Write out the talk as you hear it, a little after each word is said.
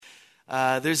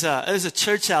There's a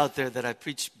church out there that I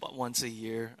preach once a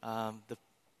year. The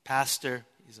pastor,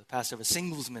 he's a pastor of a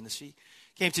singles ministry,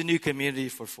 came to New Community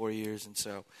for 4 years, and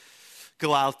so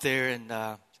go out there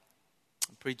and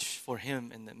preach for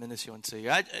him in the ministry once a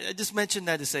year. I just mentioned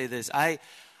that to say this. I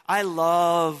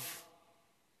love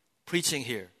preaching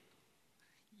here.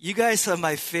 You guys are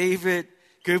my favorite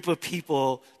group of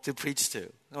people to preach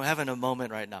to. I'm having a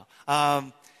moment right now.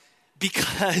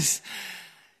 Because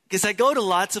I go to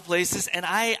lots of places, and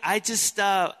I just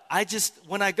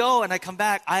when I go and I come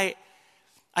back, I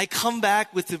come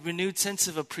back with a renewed sense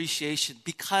of appreciation,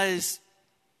 because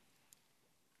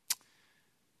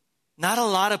not a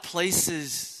lot of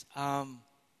places can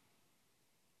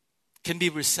be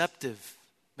receptive,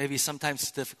 maybe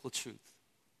sometimes to difficult truth.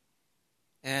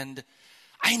 And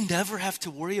I never have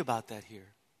to worry about that here.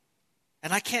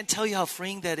 And I can't tell you how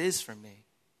freeing that is for me.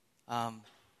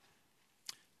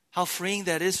 How freeing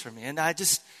that is for me. And I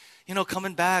just,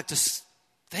 coming back, just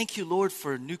thank you, Lord,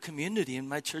 for a New Community in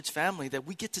my church family, that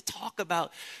we get to talk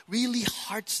about really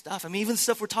hard stuff. I mean, even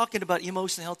stuff we're talking about,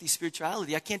 emotionally healthy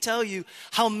spirituality. I can't tell you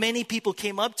how many people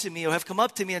came up to me or have come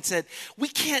up to me and said, we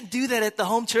can't do that at the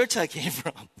home church I came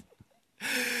from.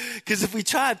 Because if we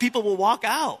try, people will walk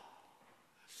out.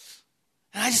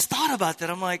 And I just thought about that.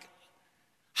 I'm like,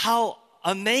 how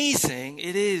amazing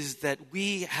it is that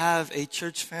we have a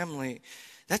church family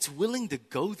that's willing to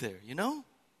go there,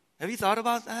 Have you thought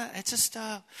about that? It's just,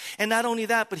 and not only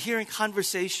that, but hearing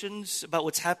conversations about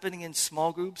what's happening in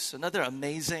small groups, another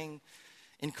amazing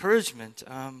encouragement.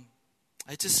 Your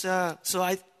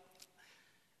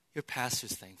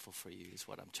pastor's thankful for you is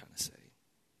what I'm trying to say.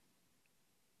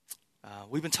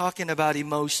 We've been talking about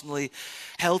emotionally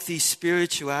healthy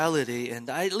spirituality, and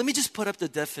let me just put up the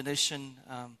definition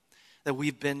that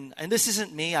we've been, and this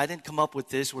isn't me, I didn't come up with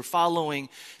this. We're following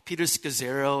Peter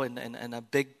Scazzero and a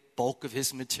big bulk of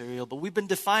his material, but we've been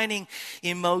defining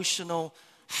emotional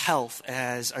health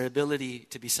as our ability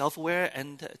to be self-aware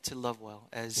and to love well,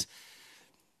 as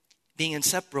being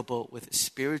inseparable with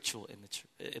spiritual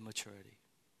immaturity.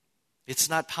 It's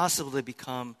not possible to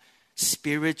become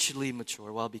spiritually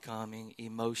mature while becoming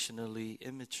emotionally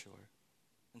immature.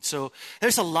 And so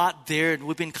there's a lot there, and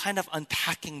we've been kind of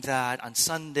unpacking that on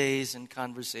Sundays and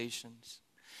conversations.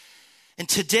 And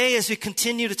today, as we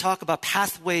continue to talk about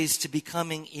pathways to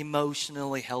becoming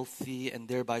emotionally healthy and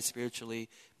thereby spiritually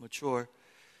mature,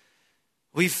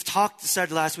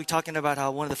 started last week talking about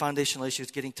how one of the foundational issues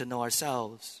is getting to know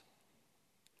ourselves.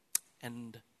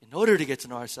 And in order to get to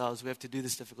know ourselves, we have to do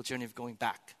this difficult journey of going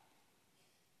back.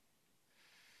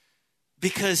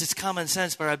 Because it's common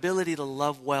sense, but our ability to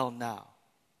love well now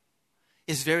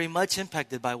is very much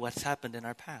impacted by what's happened in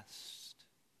our past.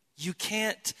 You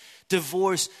can't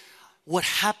divorce what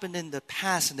happened in the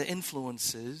past and the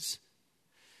influences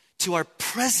to our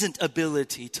present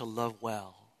ability to love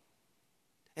well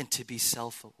and to be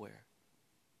self-aware.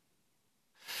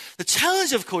 The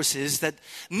challenge, of course, is that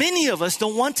many of us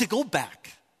don't want to go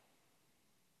back.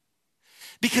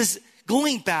 Because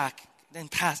going back in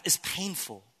past is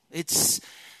painful. It's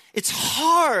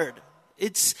hard.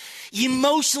 It's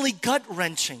emotionally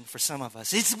gut-wrenching for some of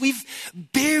us. We've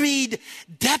buried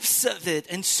depths of it.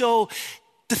 And so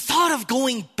the thought of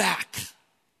going back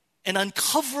and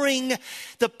uncovering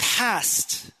the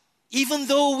past, even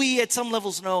though we at some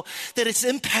levels know that it's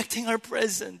impacting our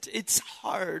present, it's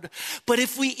hard. But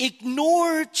if we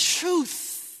ignore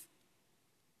truth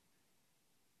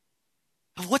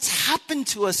of what's happened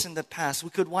to us in the past, we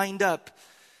could wind up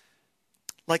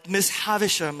like Miss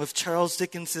Havisham of Charles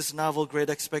Dickens' novel Great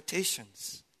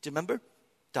Expectations. Do you remember?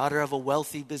 Daughter of a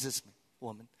wealthy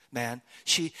man.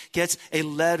 She gets a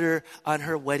letter on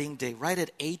her wedding day right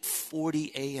at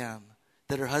 8:40 a.m.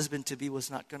 that her husband-to-be was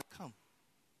not going to come.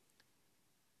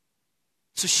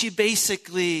 So she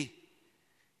basically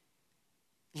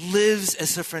lives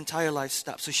as if her entire life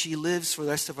stops. So she lives for the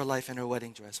rest of her life in her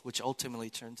wedding dress, which ultimately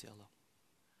turns yellow.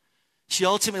 She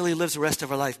ultimately lives the rest of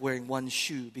her life wearing one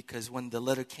shoe, because when the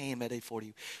letter came at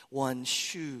 8:40, one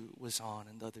shoe was on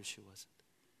and the other shoe wasn't.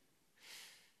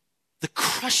 The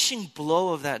crushing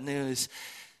blow of that news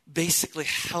basically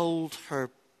held her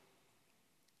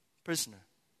prisoner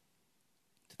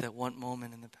to that one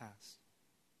moment in the past.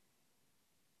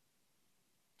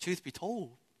 Truth be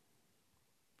told,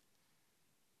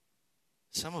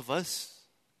 some of us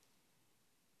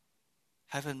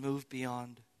haven't moved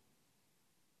beyond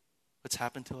what's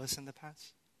happened to us in the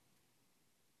past.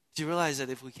 Do you realize that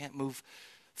if we can't move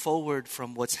forward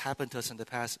from what's happened to us in the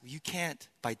past, you can't,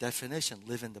 by definition,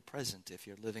 live in the present if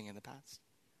you're living in the past?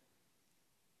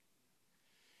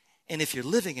 And if you're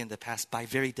living in the past, by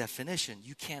very definition,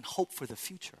 you can't hope for the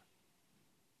future.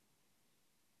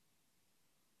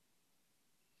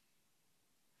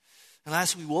 And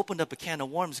last week we opened up a can of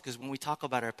worms because when we talk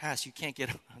about our past, you can't get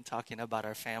around talking about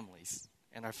our families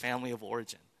and our family of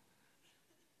origin.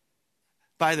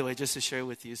 By the way, just to share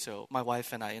with you, so my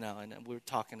wife and I, and we were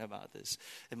talking about this,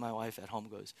 and my wife at home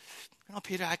goes,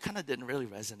 Peter, I kind of didn't really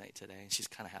resonate today. And she's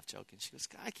kind of half joking. She goes,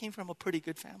 I came from a pretty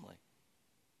good family.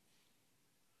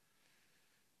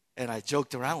 And I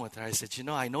joked around with her. I said,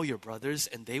 I know your brothers,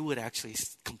 and they would actually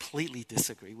completely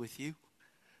disagree with you.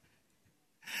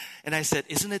 And I said,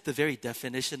 isn't it the very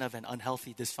definition of an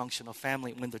unhealthy, dysfunctional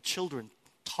family when the children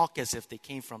talk as if they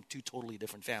came from two totally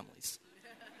different families?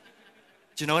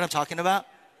 Do you know what I'm talking about?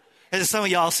 And some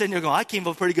of y'all sitting there going, I came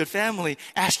from a pretty good family.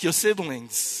 Ask your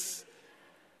siblings.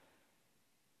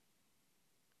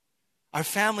 Our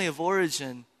family of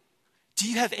origin, do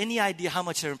you have any idea how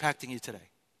much they're impacting you today?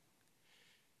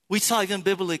 We saw even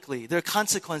biblically, there are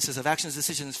consequences of actions,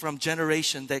 decisions from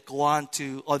generation that go on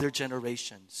to other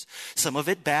generations. Some of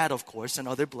it bad, of course, and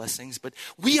other blessings, but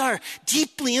we are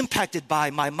deeply impacted by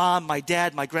my mom, my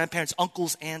dad, my grandparents,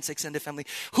 uncles, aunts, extended family.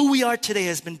 Who we are today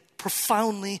has been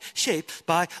profoundly shaped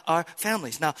by our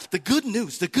families. Now, the good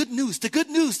news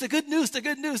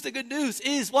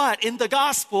is what? In the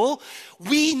gospel,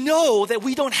 we know that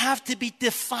we don't have to be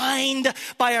defined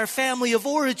by our family of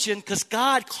origin because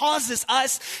God causes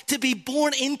us to be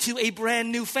born into a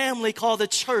brand new family called the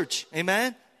church.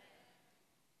 Amen?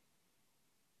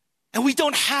 And we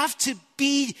don't have to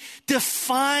be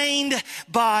defined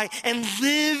by and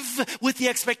live with the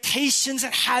expectations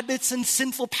and habits and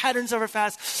sinful patterns of our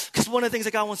past. Because one of the things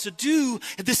that God wants to do,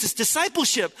 this is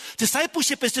discipleship.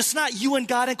 Discipleship is just not you and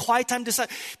God and quiet time.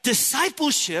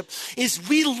 Discipleship is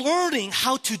relearning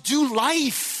how to do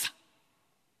life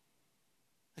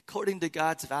according to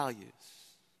God's values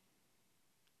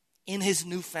in His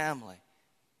new family.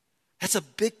 That's a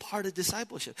big part of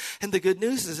discipleship. And the good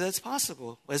news is that it's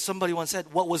possible. As somebody once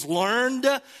said, what was learned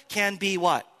can be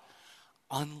what?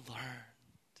 Unlearned.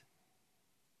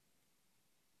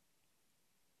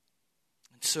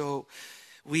 And so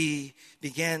we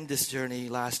began this journey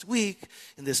last week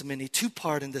in this mini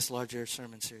two-part in this larger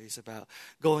sermon series about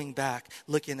going back,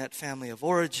 looking at family of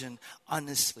origin,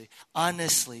 honestly.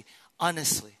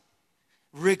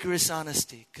 Rigorous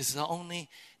honesty, because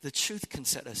the truth can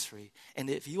set us free. And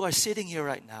if you are sitting here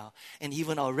right now, and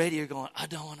even already you're going, I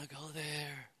don't want to go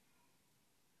there.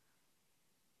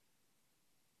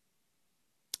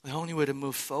 The only way to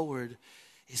move forward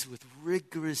is with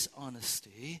rigorous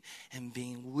honesty and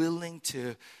being willing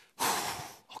to,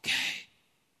 okay.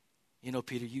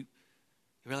 Peter, you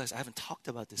realize I haven't talked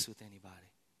about this with anybody.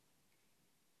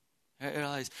 I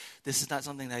realize this is not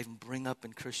something that I even bring up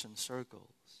in Christian circles.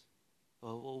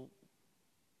 Well,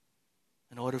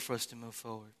 in order for us to move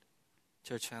forward,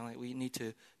 church family, we need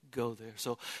to go there.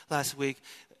 So last week,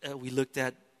 we looked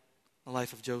at the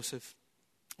life of Joseph.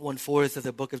 1/4 of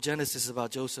the book of Genesis is about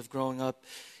Joseph growing up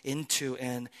into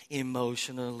an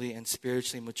emotionally and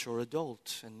spiritually mature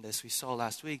adult. And as we saw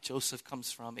last week, Joseph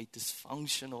comes from a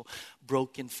dysfunctional,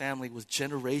 broken family with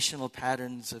generational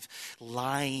patterns of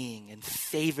lying and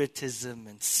favoritism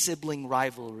and sibling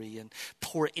rivalry and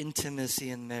poor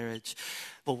intimacy in marriage.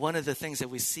 But one of the things that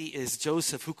we see is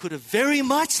Joseph, who could have very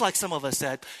much, like some of us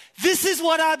said, this is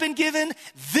what I've been given,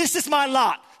 this is my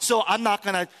lot, so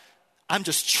I'm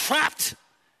just trapped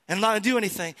and not to do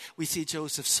anything. We see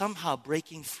Joseph somehow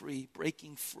breaking free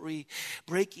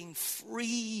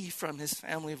from his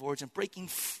family of origin, breaking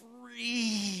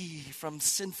free from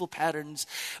sinful patterns,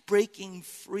 breaking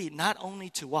free not only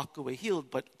to walk away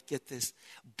healed, but get this,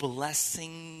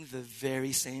 blessing the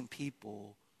very same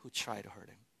people who try to hurt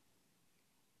him.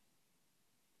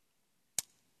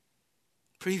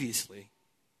 Previously,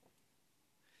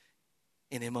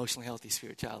 in emotionally healthy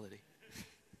spirituality,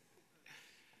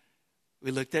 we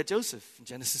looked at Joseph in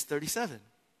Genesis 37.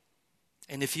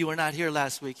 And if you were not here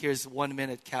last week, here's 1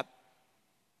 minute cap,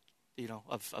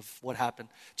 of what happened.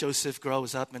 Joseph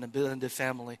grows up in a blended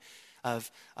family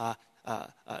of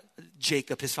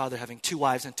Jacob, his father, having 2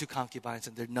 wives and 2 concubines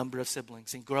and their number of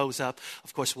siblings. And grows up,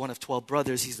 of course, one of 12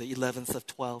 brothers. He's the 11th of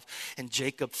 12. And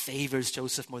Jacob favors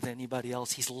Joseph more than anybody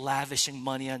else. He's lavishing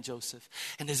money on Joseph.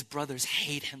 And his brothers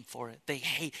hate him for it.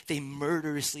 They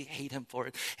murderously hate him for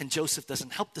it. And Joseph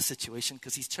doesn't help the situation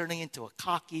because he's turning into a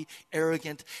cocky,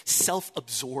 arrogant,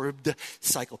 self-absorbed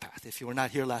psychopath. If you were not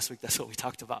here last week, that's what we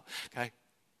talked about, okay?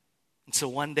 And so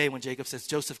one day when Jacob says,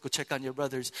 Joseph, go check on your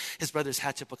brothers, his brothers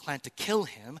hatch up a plan to kill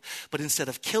him. But instead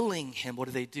of killing him,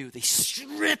 what do? They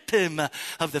strip him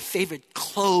of the favorite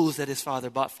clothes that his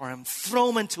father bought for him, throw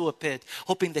him into a pit,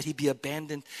 hoping that he'd be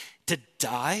abandoned to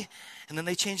die. And then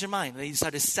they change their mind. They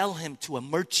decide to sell him to a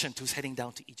merchant who's heading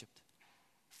down to Egypt.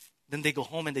 Then they go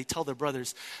home and they tell their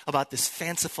brothers about this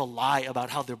fanciful lie about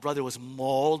how their brother was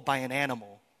mauled by an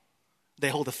animal. They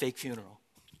hold a fake funeral.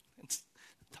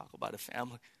 Talk about a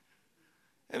family.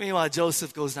 And meanwhile,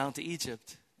 Joseph goes down to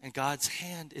Egypt, and God's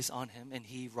hand is on him, and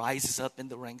he rises up in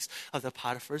the ranks of the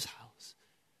Potiphar's house.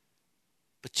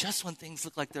 But just when things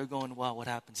look like they're going well, what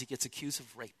happens? He gets accused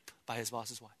of rape by his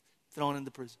boss's wife, thrown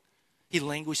into prison. He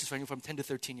languishes for from 10 to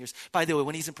 13 years. By the way,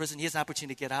 when he's in prison, he has an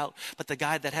opportunity to get out. But the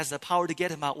guy that has the power to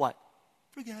get him out, what?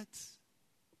 Forgets.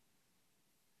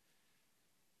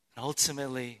 And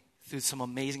ultimately, through some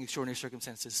amazing, extraordinary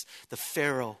circumstances, the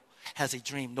Pharaoh has a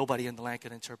dream nobody in the land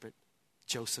can interpret.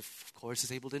 Joseph, of course,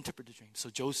 is able to interpret the dream. So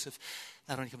Joseph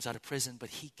not only comes out of prison, but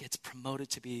he gets promoted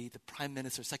to be the prime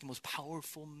minister, second most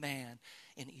powerful man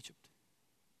in Egypt.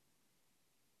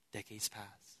 Decades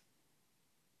pass.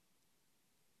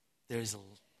 There's a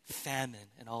famine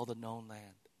in all the known land.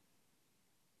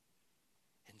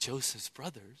 And Joseph's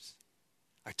brothers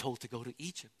are told to go to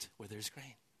Egypt where there's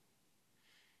grain.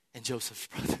 And Joseph's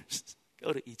brothers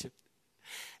go to Egypt.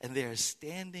 And they are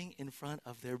standing in front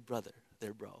of their brother,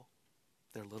 their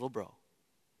little bro.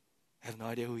 I have no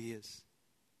idea who he is.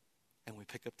 And we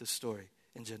pick up the story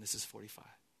in Genesis 45,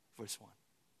 verse 1.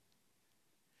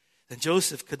 Then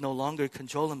Joseph could no longer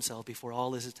control himself before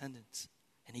all his attendants.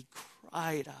 And he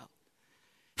cried out,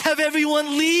 "Have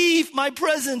everyone leave my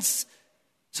presence!"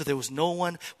 So there was no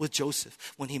one with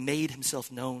Joseph when he made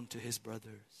himself known to his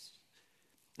brothers.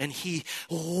 And he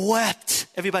wept.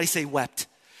 Everybody say wept.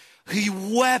 He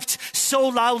wept so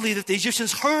loudly that the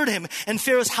Egyptians heard him, and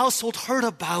Pharaoh's household heard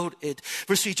about it.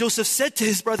 Verse 3, Joseph said to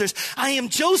his brothers, "I am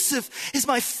Joseph. Is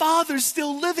my father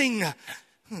still living?"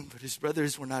 But his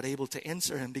brothers were not able to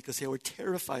answer him because they were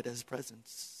terrified at his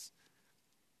presence.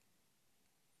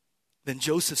 Then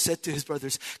Joseph said to his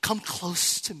brothers, "Come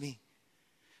close to me."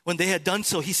 When they had done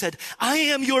so, he said, "I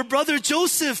am your brother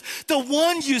Joseph, the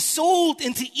one you sold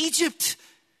into Egypt.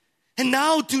 And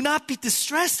now do not be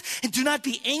distressed and do not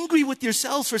be angry with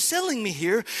yourselves for selling me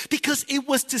here, because it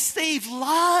was to save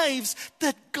lives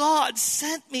that God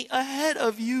sent me ahead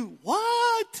of you."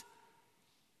 What?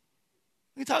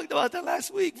 We talked about that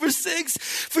last week. Verse 6,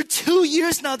 "For 2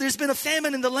 years now there's been a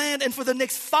famine in the land, and for the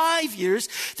next 5 years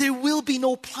there will be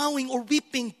no plowing or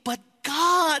reaping. But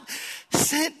God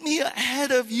sent me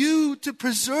ahead of you to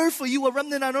preserve for you a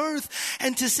remnant on earth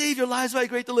and to save your lives by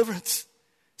great deliverance.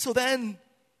 So then,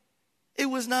 it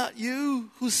was not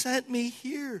you who sent me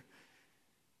here,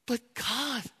 but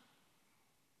God.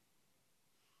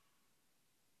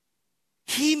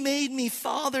 He made me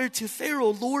father to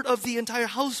Pharaoh, lord of the entire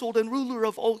household and ruler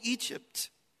of all Egypt.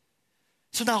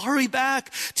 So now hurry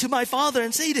back to my father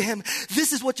and say to him,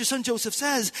 'This is what your son Joseph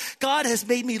says. God has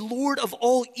made me lord of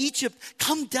all Egypt.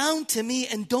 Come down to me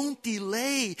and don't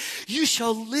delay. You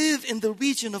shall live in the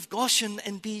region of Goshen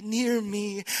and be near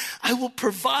me. I will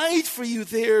provide for you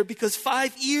there, because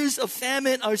 5 years of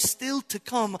famine are still to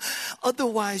come.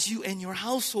 Otherwise, you and your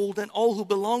household and all who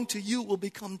belong to you will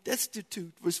become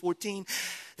destitute.'" Verse 14,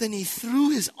 "Then he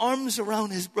threw his arms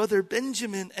around his brother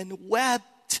Benjamin and wept.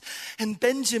 And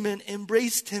Benjamin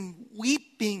embraced him,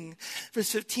 weeping."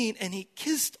 Verse 15, "And he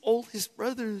kissed all his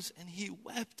brothers and he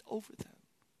wept over them."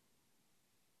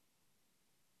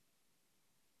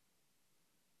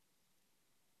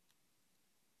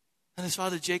 And his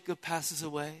father Jacob passes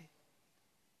away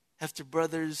after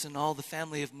brothers and all the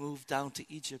family have moved down to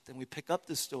Egypt. And we pick up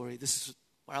the story. This is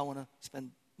where I want to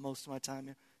spend most of my time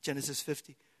here. Genesis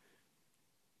 50.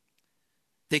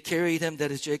 "They carried him,"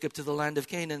 that is Jacob, "to the land of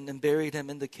Canaan and buried him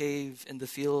in the cave in the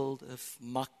field of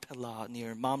Machpelah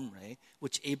near Mamre,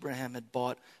 which Abraham had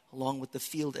bought along with the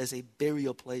field as a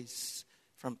burial place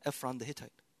from Ephron the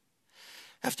Hittite.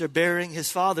 After burying his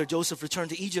father, Joseph returned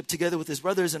to Egypt together with his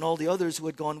brothers and all the others who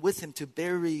had gone with him to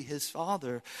bury his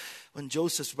father. When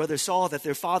Joseph's brothers saw that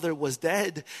their father was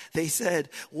dead, they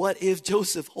said, 'What if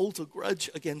Joseph holds a grudge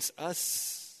against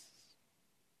us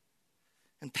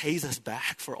and pays us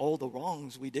back for all the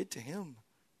wrongs we did to him?'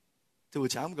 To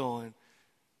which I'm going,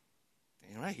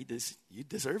 "You're right, you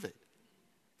deserve it."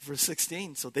 Verse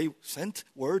 16, "So they sent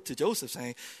word to Joseph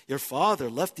saying, 'Your father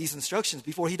left these instructions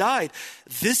before he died.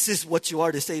 This is what you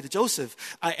are to say to Joseph.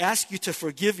 I ask you to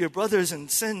forgive your brothers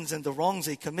and sins and the wrongs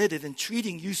they committed in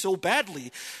treating you so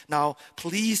badly. Now,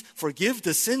 please forgive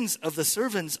the sins of the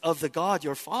servants of the God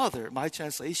your father.'" My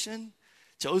translation,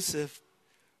 "Joseph,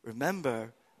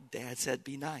 remember, Dad said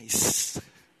be nice."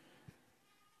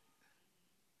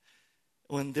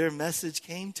 When their message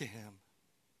came to him,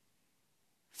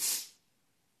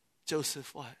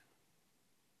 Joseph what?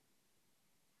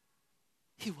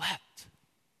 He wept.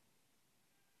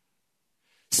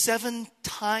 7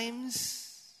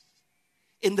 times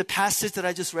in the passage that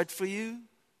I just read for you,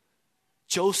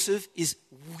 Joseph is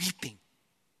weeping.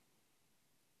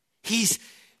 He's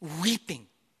weeping.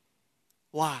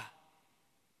 Why?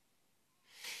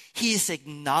 He is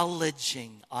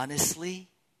acknowledging, honestly,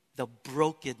 the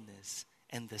brokenness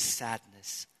and the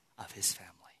sadness of his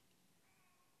family.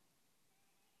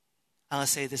 I'll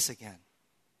say this again.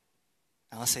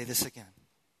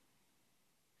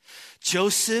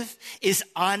 Joseph is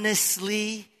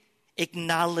honestly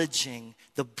acknowledging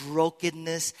the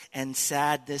brokenness and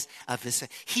sadness of his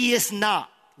family. He is not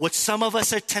what some of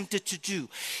us are tempted to do.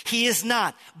 He is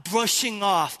not brushing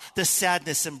off the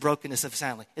sadness and brokenness of his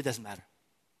family. It doesn't matter.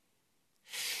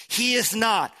 He is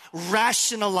not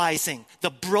rationalizing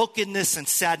the brokenness and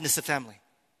sadness of family.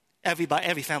 Every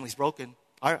family's broken.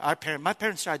 My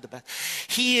parents tried the best.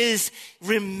 He is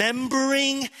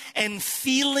remembering and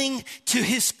feeling to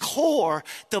his core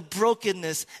the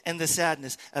brokenness and the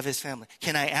sadness of his family.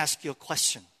 Can I ask you a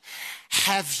question?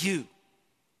 Have you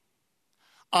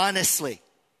honestly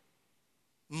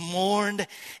mourned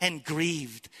and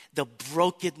grieved the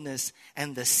brokenness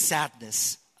and the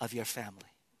sadness of your family?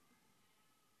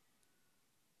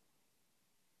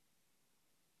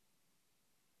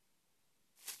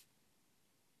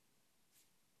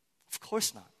 Of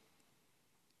course not.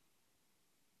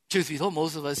 Truth be told,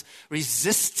 most of us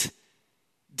resist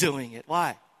doing it.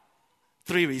 Why?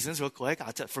 3 reasons real quick.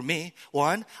 For me,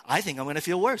 1, I think I'm going to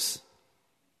feel worse.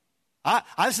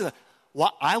 That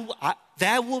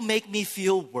will make me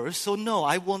feel worse, so no,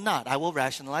 I will not. I will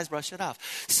rationalize, brush it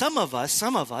off. Some of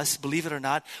us, believe it or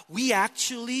not, we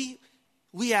actually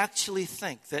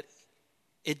think that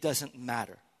it doesn't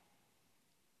matter.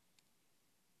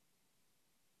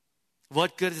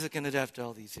 What good is it going to do after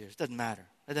all these years? It doesn't matter.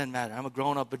 I'm a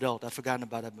grown-up adult. I've forgotten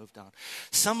about it. I've moved on.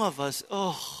 Some of us,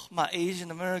 my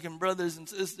Asian American brothers and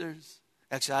sisters.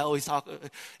 Actually, I always talk,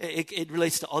 it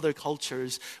relates to other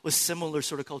cultures with similar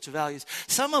sort of culture values.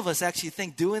 Some of us actually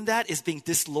think doing that is being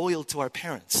disloyal to our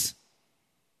parents.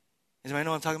 Does anybody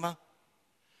know what I'm talking about?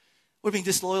 We're being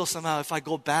disloyal somehow if I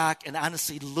go back and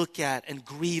honestly look at and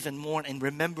grieve and mourn and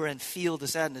remember and feel the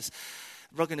sadness,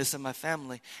 brokenness of my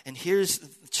family. And here's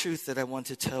the truth that I want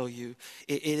to tell you.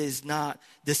 It is not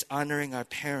dishonoring our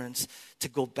parents to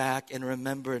go back and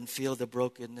remember and feel the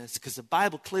brokenness. Because the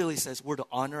Bible clearly says we're to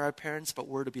honor our parents, but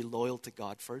we're to be loyal to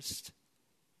God first.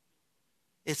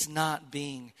 It's not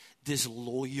being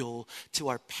disloyal to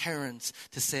our parents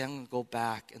to say, I'm going to go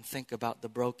back and think about the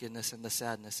brokenness and the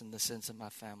sadness and the sins of my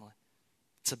family.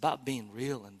 It's about being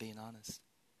real and being honest.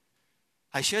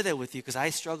 I share that with you because I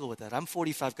struggle with that. I'm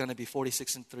 45, going to be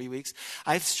 46 in 3 weeks.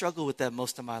 I've struggled with that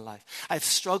most of my life. I've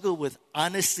struggled with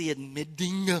honestly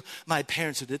admitting my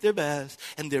parents who did their best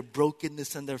and their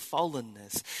brokenness and their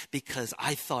fallenness because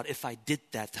I thought if I did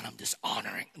that, then I'm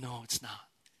dishonoring. No, it's not.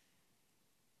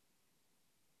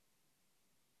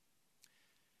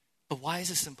 But why is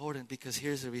this important? Because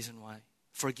here's the reason why.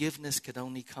 Forgiveness could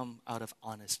only come out of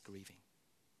honest grieving.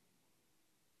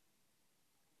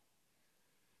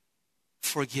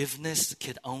 Forgiveness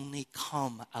could only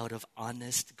come out of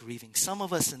honest grieving. Some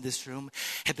of us in this room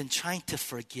have been trying to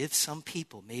forgive some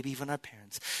people, maybe even our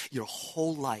parents, your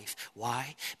whole life.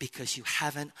 Why? Because you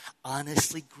haven't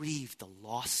honestly grieved the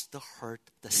loss, the hurt,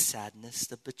 the sadness,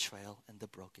 the betrayal, and the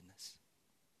brokenness.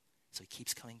 So it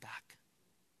keeps coming back,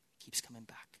 keeps coming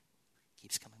back,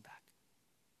 keeps coming back.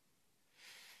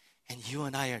 And you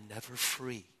and I are never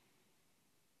free.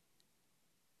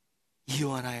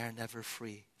 You and I are never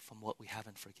free from what we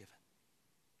haven't forgiven.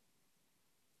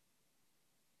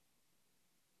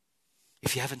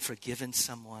 If you haven't forgiven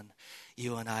someone,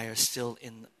 you and I are still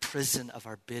in prison of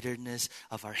our bitterness,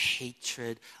 of our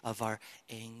hatred, of our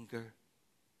anger.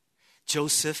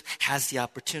 Joseph has the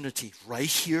opportunity right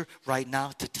here, right now,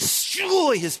 to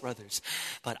destroy his brothers.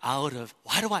 But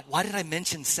why did I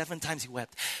mention 7 times he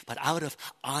wept? But out of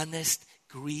honest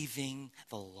grieving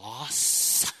the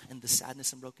loss and the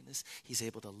sadness and brokenness, he's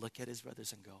able to look at his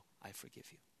brothers and go, I forgive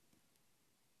you.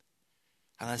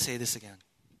 I'm going to say this again.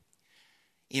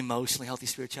 Emotionally healthy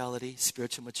spirituality,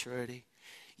 spiritual maturity,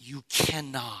 you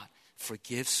cannot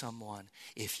forgive someone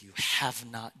if you have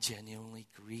not genuinely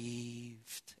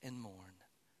grieved and mourned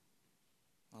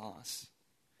loss.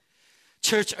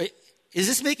 Church, is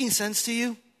this making sense to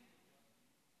you?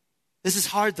 This is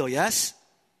hard though, yes?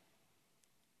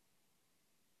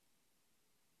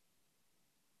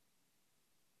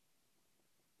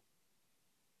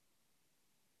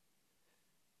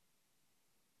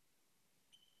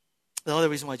 The other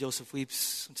reason why Joseph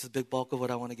weeps, which is the big bulk of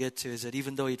what I want to get to, is that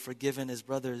even though he'd forgiven his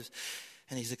brothers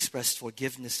and he's expressed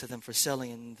forgiveness to them for selling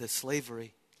into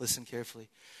slavery, listen carefully,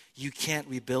 you can't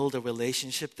rebuild a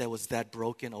relationship that was that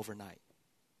broken overnight.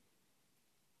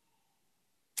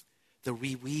 The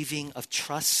reweaving of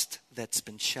trust that's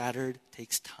been shattered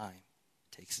takes time,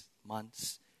 takes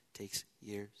months, takes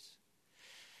years.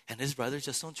 And his brothers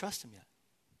just don't trust him yet.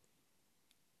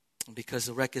 And because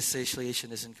the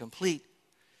reconciliation isn't complete,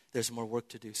 there's more work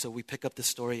to do. So we pick up the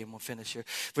story and we'll finish here.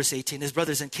 Verse 18, his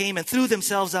brothers then came and threw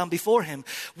themselves down before him.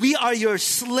 "We are your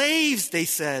slaves," they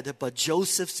said. But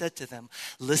Joseph said to them,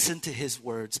 "Listen to his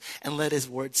words and let his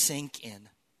words sink in.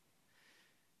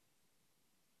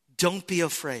 Don't be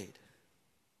afraid.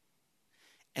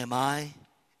 Am I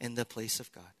in the place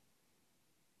of God?"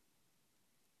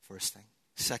 First thing.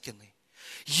 Secondly,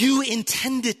 you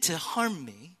intended to harm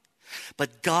me,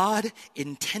 but God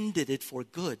intended it for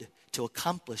good to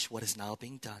accomplish what is now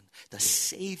being done, the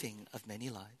saving of many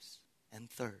lives. And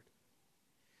third,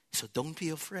 so don't be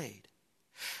afraid.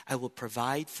 I will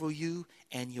provide for you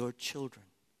and your children.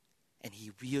 And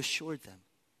he reassured them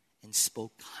and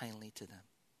spoke kindly to them.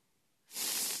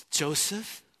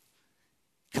 Joseph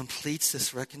completes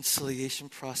this reconciliation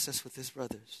process with his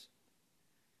brothers.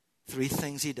 3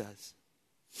 things he does.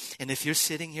 And if you're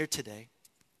sitting here today,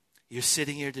 you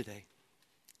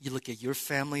look at your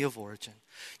family of origin,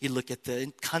 you look at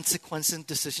the consequences and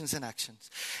decisions and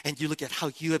actions, and you look at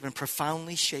how you have been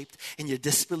profoundly shaped and you're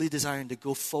desperately desiring to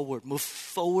go forward, move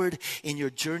forward in your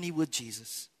journey with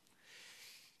Jesus.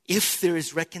 If there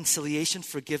is reconciliation,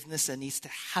 forgiveness that needs to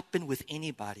happen with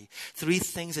anybody, 3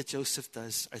 things that Joseph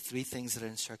does are 3 things that are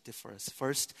instructive for us.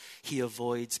 First, he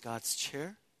avoids God's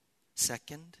chair.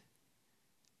 Second,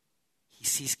 he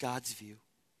sees God's view.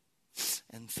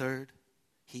 And third,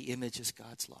 he images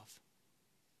God's love.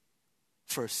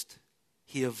 First,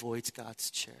 he avoids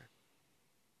God's chair.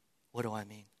 What do I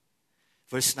mean?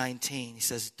 Verse 19, he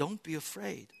says, don't be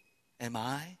afraid. Am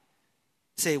I?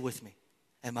 Say it with me.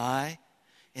 Am I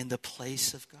in the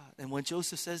place of God? And when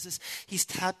Joseph says this, he's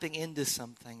tapping into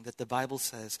something that the Bible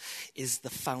says is the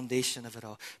foundation of it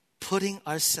all. Putting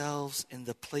ourselves in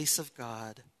the place of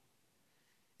God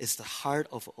is the heart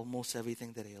of almost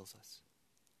everything that ails us.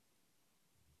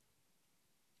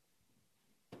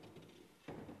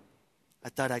 I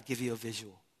thought I'd give you a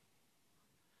visual.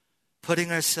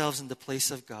 Putting ourselves in the place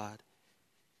of God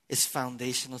is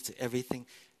foundational to everything.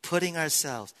 Putting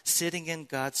ourselves, sitting in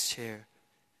God's chair,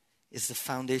 is the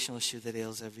foundational issue that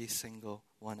ails every single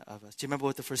one of us. Do you remember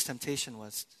what the first temptation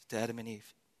was to Adam and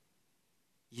Eve?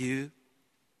 You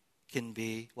can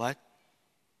be what?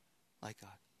 Like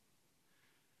God.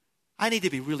 I need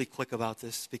to be really quick about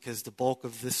this because the bulk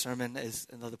of this sermon is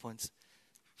in other points.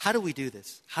 How do we do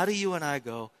this? How do you and I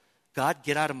go, God,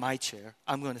 get out of my chair.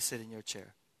 I'm going to sit in your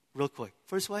chair. Real quick.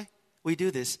 First way, we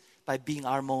do this by being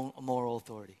our moral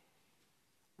authority.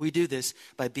 We do this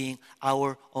by being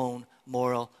our own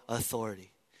moral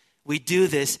authority. We do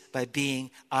this by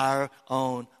being our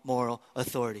own moral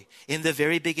authority. In the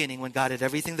very beginning, when God had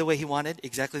everything the way he wanted,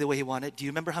 exactly the way he wanted, do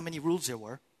you remember how many rules there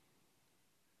were?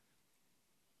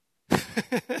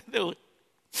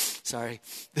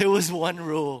 There was one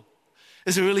rule.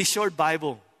 It's a really short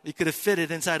Bible. You could have fit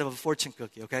it inside of a fortune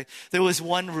cookie, okay? There was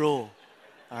one rule,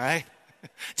 all right?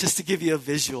 Just to give you a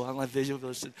visual. I'm a visual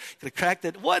person. Could have cracked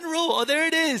it. One rule. Oh, there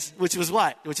it is. Which was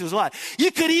what?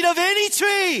 You could eat of any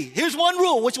tree. Here's one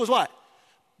rule. Which was what?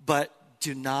 But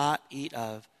do not eat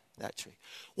of that tree.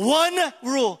 One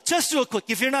rule. Just real quick.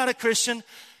 If you're not a Christian,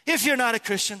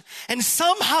 and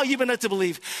somehow you've been led to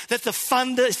believe that the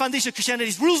foundation of Christianity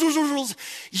is rules,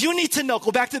 you need to know, go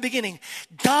back to the beginning.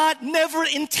 God never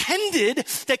intended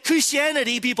that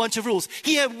Christianity be a bunch of rules.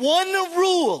 He had one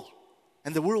rule.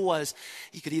 And the rule was,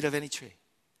 you could eat of any tree,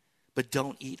 but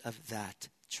don't eat of that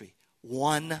tree.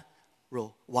 One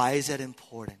rule. Why is that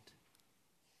important?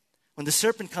 When the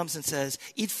serpent comes and says,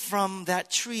 eat from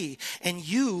that tree, and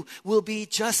you will be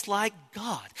just like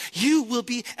God. You will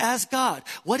be as God.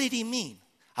 What did he mean?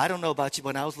 I don't know about you, but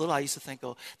when I was little, I used to think,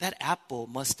 oh, that apple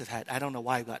must have had, I don't know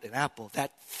why I got an apple.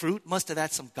 That fruit must have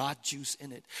had some God juice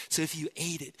in it. So if you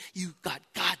ate it, you got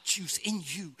God juice in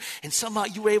you. And somehow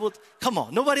you were able to, come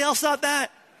on, nobody else thought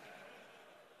that?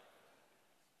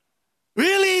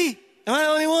 Really? Am I the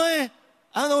only one?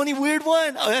 I'm the only weird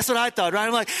one? Oh, that's what I thought, right?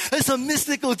 I'm like, it's a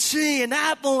mystical tree, an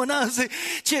apple, and I was like,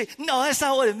 tree. No, that's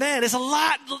not what it meant. It's a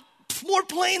lot more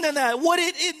plain than that. What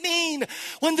did it mean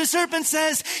when the serpent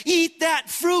says, eat that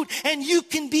fruit and you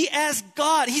can be as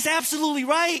God? He's absolutely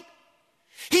right.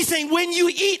 He's saying when you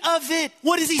eat of it,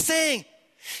 what is he saying?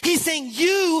 He's saying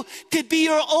you could be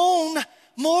your own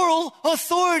moral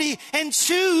authority and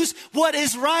choose what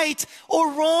is right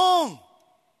or wrong.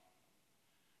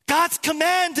 God's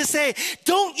command to say,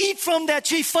 don't eat from that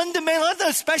tree, fundamental,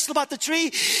 nothing special about the tree.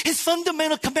 His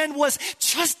fundamental command was,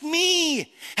 trust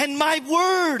me and my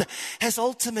word as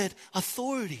ultimate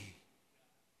authority.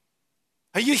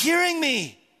 Are you hearing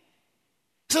me?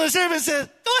 So the servant says,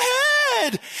 go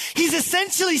ahead. He's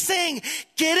essentially saying,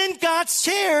 get in God's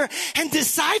chair and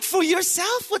decide for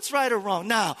yourself what's right or wrong.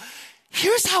 Now,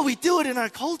 here's how we do it in our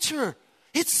culture.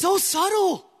 It's so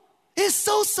subtle. It's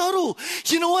so subtle.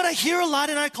 You know what I hear a lot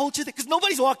in our culture? Because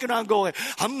nobody's walking around going,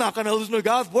 I'm not going to listen to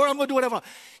God's word. I'm going to do whatever.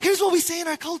 Here's what we say in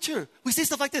our culture. We say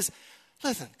stuff like this.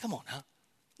 Listen, come on now.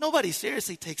 Nobody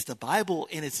seriously takes the Bible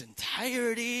in its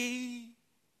entirety.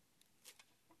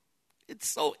 It's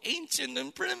so ancient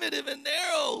and primitive and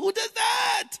narrow. Who does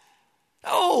that?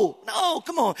 No,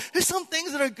 come on. There's some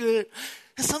things that are good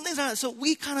and some things aren't. So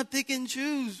we kind of pick and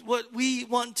choose what we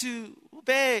want to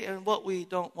obey and what we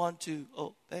don't want to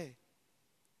obey.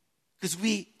 Because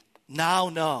we now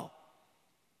know.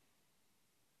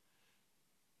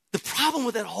 The problem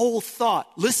with that whole thought,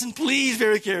 listen please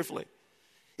very carefully,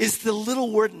 is the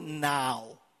little word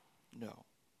now. No.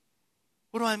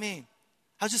 What do I mean?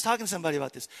 I was just talking to somebody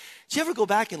about this. Did you ever go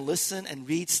back and listen and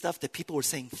read stuff that people were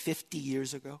saying 50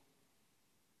 years ago?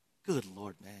 Good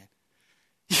Lord, man.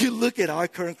 You look at our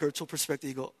current cultural perspective,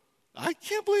 you go, I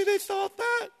can't believe they thought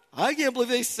that. I can't believe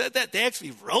they said that. They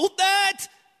actually wrote that.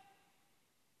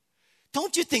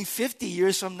 Don't you think 50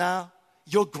 years from now,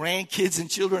 your grandkids and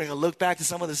children are going to look back to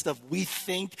some of the stuff we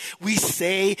think, we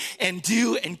say, and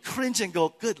do, and cringe and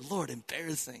go, good Lord,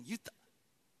 embarrassing.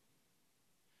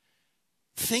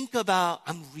 Think about,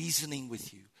 I'm reasoning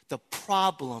with you, the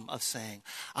problem of saying,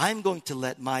 I'm going to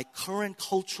let my current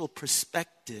cultural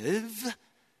perspective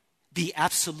be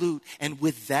absolute, and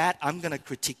with that, I'm going to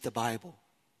critique the Bible.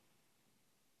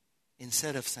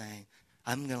 Instead of saying,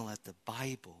 I'm going to let the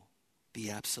Bible be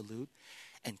absolute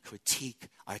and critique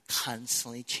our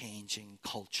constantly changing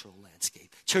cultural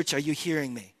landscape. Church, are you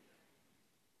hearing me?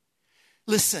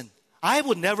 Listen, I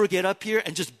would never get up here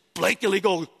and just blankly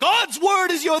go, God's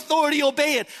word is your authority,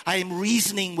 obey it. I am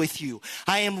reasoning with you.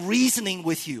 I am reasoning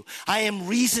with you. I am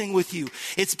reasoning with you.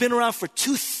 It's been around for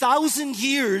 2,000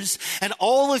 years, and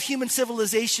all of human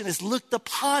civilization has looked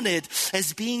upon it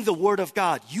as being the word of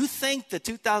God. You think that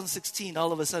 2016,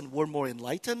 all of a sudden, we're more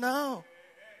enlightened now?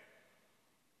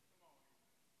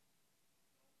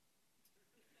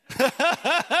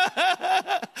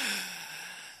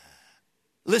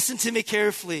 Listen to me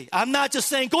carefully. I'm not just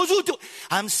saying, go do it.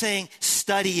 I'm saying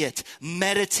study it,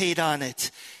 meditate on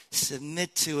it,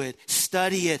 submit to it,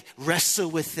 study it, wrestle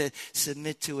with it,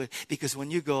 submit to it. Because when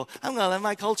you go, I'm going to let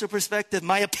my culture perspective,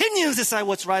 my opinions decide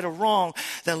what's right or wrong,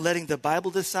 then letting the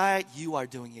Bible decide, you are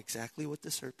doing exactly what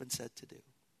the serpent said to do.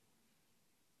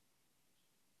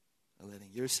 And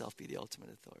letting yourself be the ultimate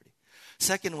authority.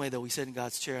 Second way that we sit in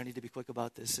God's chair, I need to be quick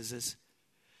about this,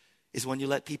 is when you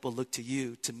let people look to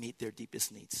you to meet their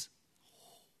deepest needs.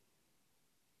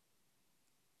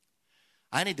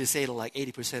 I need to say to like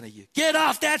 80% of you, get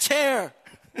off that chair.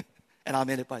 And I'm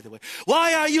in it, by the way.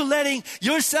 Why are you letting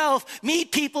yourself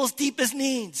meet people's deepest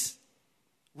needs?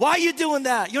 Why are you doing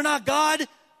that? You're not God.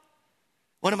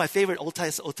 One of my favorite Old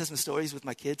Testament stories with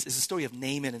my kids is the story of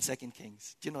Naaman in 2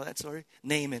 Kings. Do you know that story?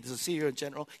 Naaman is a Syrian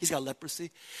general. He's got leprosy.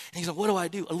 And he's like, what do I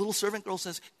do? A little servant girl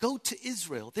says, go to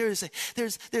Israel. There's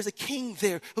a king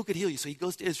there who could heal you. So he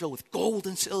goes to Israel with gold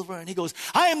and silver. And he goes,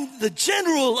 I am the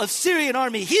general of Syrian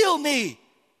army. Heal me.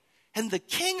 And the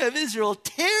king of Israel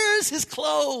tears his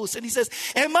clothes. And he says,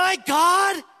 am I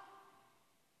God?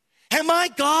 Am I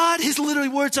God? His literally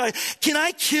words are, can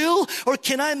I kill or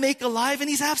can I make alive? And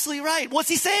he's absolutely right. What's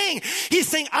he saying? He's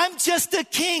saying, I'm just a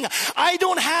king. I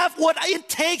don't have what it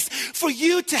takes for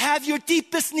you to have your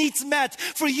deepest needs met,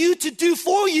 for you to do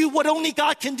for you what only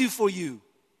God can do for you.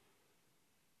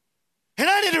 And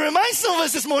I need to remind some of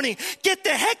us this morning, get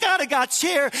the heck out of God's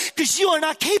chair because you are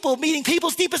not capable of meeting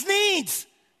people's deepest needs.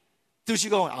 Dude,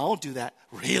 you're going, I won't do that.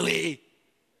 Really?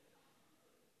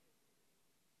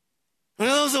 For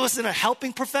those of us in our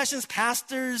helping professions,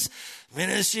 pastors,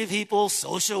 ministry people,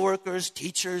 social workers,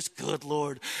 teachers, good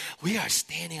Lord, we are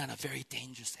standing on a very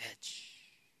dangerous edge.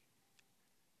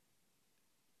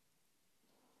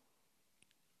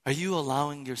 Are you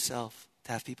allowing yourself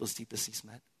to have people's deepest needs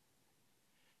met?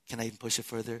 Can I even push it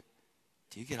further?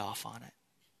 Do you get off on it?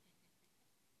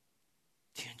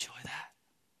 Do you enjoy that?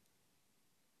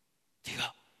 Do you go,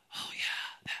 oh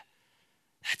yeah,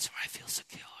 that's where I feel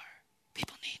secure.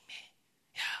 People need me.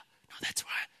 Yeah, no, that's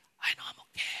where I know I'm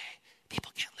okay.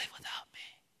 People can't live without me.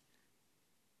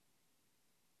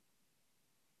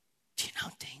 Do you know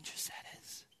how dangerous that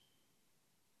is?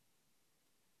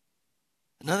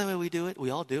 Another way we do it,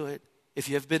 we all do it. If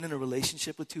you have been in a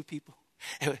relationship with two people,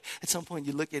 at some point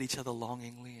you look at each other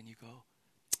longingly and you go,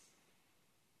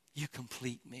 you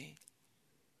complete me.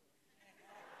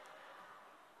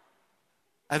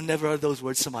 I've never heard those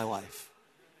words to my wife.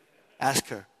 Ask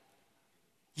her.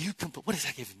 What does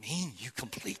that even mean? You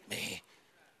complete me.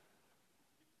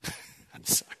 I'm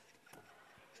sorry.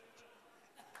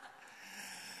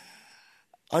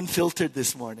 Unfiltered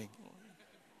this morning.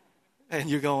 And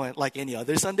you're going, like any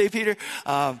other Sunday, Peter?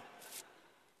 Do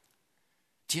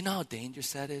you know how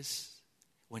dangerous that is?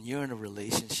 When you're in a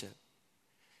relationship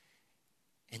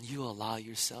and you allow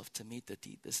yourself to meet the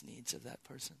deepest needs of that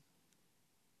person.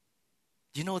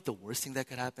 Do you know what the worst thing that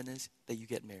could happen is? That you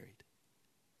get married.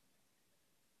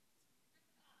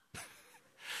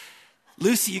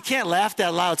 Lucy, you can't laugh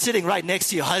that loud sitting right next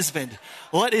to your husband.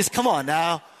 Come on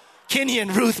now. Kenny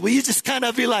and Ruth, will you just kind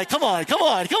of be like, come on.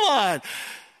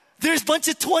 There's a bunch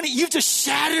of 20, you just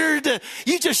shattered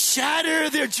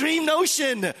their dream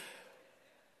notion. Do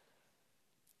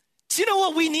you know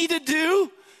what we need to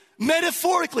do?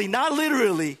 Metaphorically, not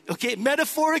literally, okay?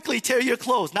 Metaphorically tear your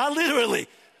clothes, not literally.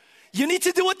 You need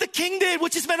to do what the king did,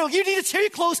 which is metaphorical. You need to tear your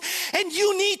clothes, and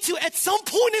you need to, at some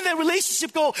point in that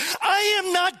relationship, go, I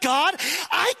am not God.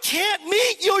 I can't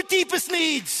meet your deepest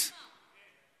needs.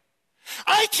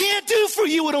 I can't do for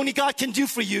you what only God can do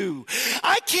for you.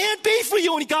 I can't be for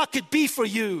you, only God could be for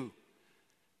you.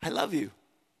 I love you.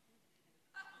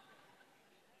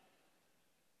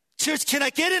 Church, can I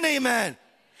get an amen?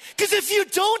 Because if you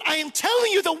don't, I am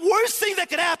telling you the worst thing that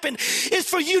could happen is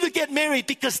for you to get married,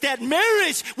 because that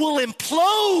marriage will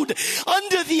implode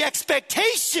under the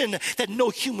expectation that no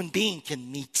human being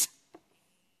can meet.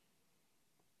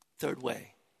 Third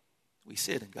way we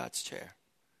sit in God's chair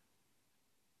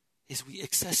is we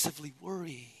excessively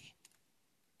worry.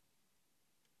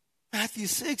 Matthew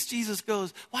 6, Jesus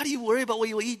goes, why do you worry about what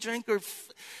you will eat, drink, or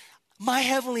my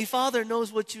heavenly Father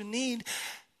knows what you need.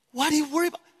 Why do you worry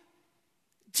about?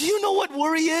 Do you know what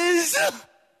worry is?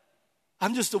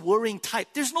 I'm just a worrying type.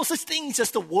 There's no such thing as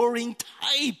just a worrying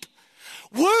type.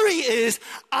 Worry is,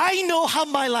 I know how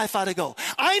my life ought to go.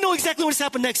 I know exactly what's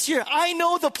happened next year. I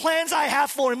know the plans I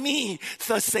have for me,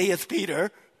 thus saith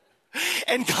Peter.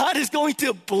 And God is going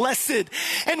to bless it.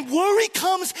 And worry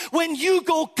comes when you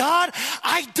go, God,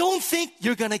 I don't think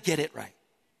you're going to get it right.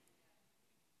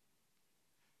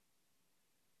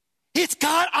 It's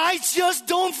God, I just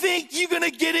don't think you're going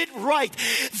to get it right.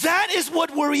 That is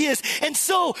what worry is. And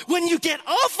so when you get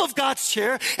off of God's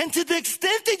chair, and to the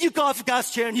extent that you go off of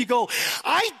God's chair and you go,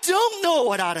 I don't know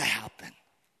what ought to happen.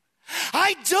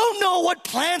 I don't know what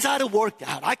plans ought to work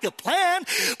out. I could plan,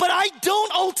 but I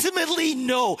don't ultimately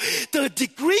know. The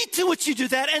degree to which you do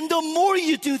that, and the more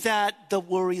you do that, the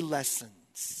worry lessens.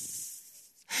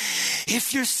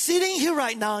 If you're sitting here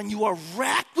right now and you are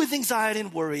racked with anxiety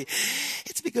and worry,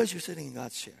 it's because you're sitting in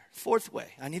God's chair. Fourth way,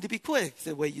 I need to be quick.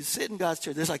 The way you sit in God's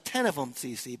chair, there's like 10 of them,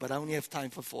 CC, but I only have time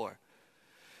for 4.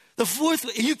 The fourth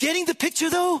way, are you getting the picture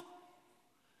though?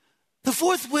 The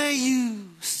fourth way you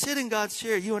sit in God's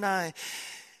chair, you and I,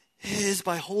 is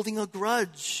by holding a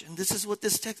grudge. And this is what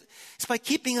this text, it's by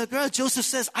keeping a grudge. Joseph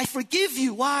says, I forgive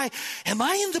you. Why? Am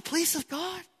I in the place of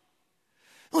God?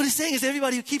 What he's saying is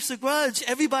everybody who keeps a grudge,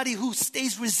 everybody who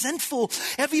stays resentful,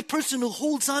 every person who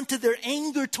holds on to their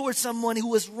anger towards someone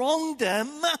who has wronged them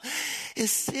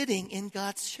is sitting in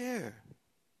God's chair.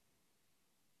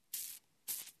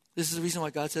 This is the reason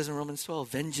why God says in Romans 12,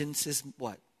 vengeance is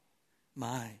what?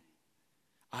 Mine.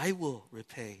 I will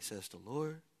repay, says the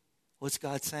Lord. What's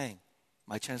God saying?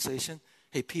 My translation,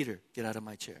 hey, Peter, get out of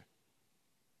my chair.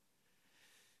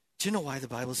 Do you know why the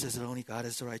Bible says that only God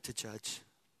has the right to judge?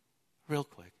 Real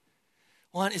quick.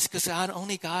 One, it's because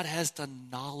only God has the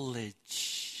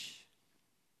knowledge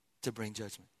to bring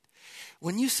judgment.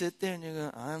 When you sit there and you're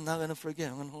going, I'm not going to forget.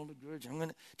 I'm going to hold a grudge.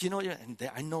 Do you know what?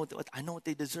 I know what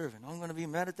they deserve, and I'm going to be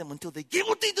mad at them until they get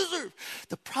what they deserve.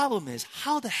 The problem is,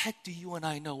 how the heck do you and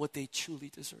I know what they truly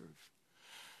deserve?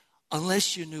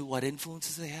 Unless you knew what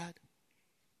influences they had,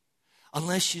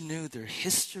 unless you knew their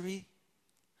history,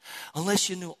 unless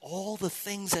you knew all the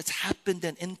things that's happened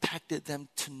and impacted them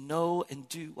to know and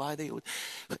do why they would.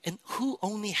 And who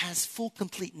only has full,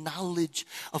 complete knowledge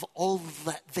of all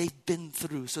that they've been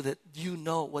through so that you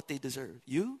know what they deserve?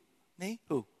 You? Me?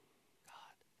 Who?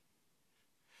 God.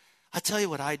 I tell you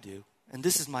what I do, and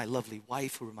this is my lovely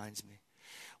wife who reminds me.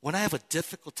 When I have a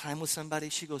difficult time with somebody,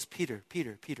 she goes, Peter,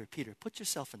 put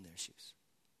yourself in their shoes.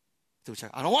 To which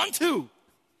I don't want to.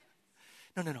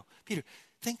 No. Peter,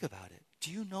 think about it. Do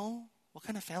you know what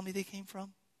kind of family they came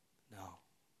from? No.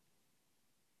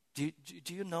 Do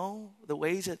you know the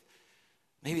ways that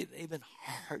maybe they've been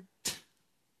hurt?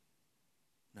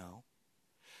 No.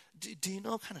 Do you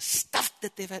know what kind of stuff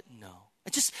that they've had? No.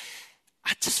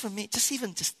 For me,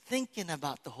 even thinking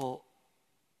about the whole,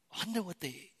 I wonder what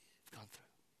they've gone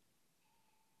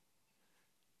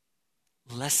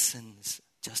through. Lessens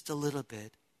just a little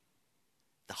bit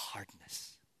the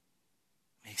hardness.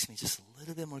 Makes me just a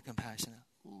little bit more compassionate,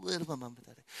 a little bit more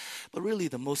empathetic. But really,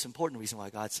 the most important reason why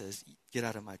God says, get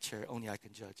out of my chair, only I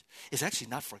can judge, is actually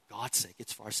not for God's sake,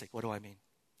 it's for our sake. What do I mean?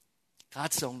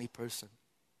 God's the only person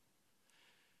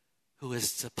who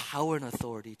has the power and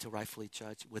authority to rightfully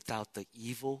judge without the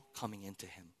evil coming into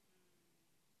him.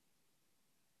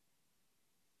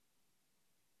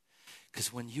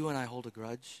 Because when you and I hold a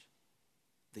grudge,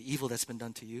 the evil that's been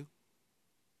done to you,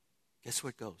 guess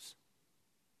where it goes?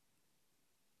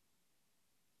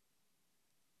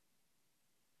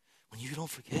 When you don't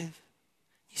forgive,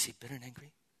 you see bitter and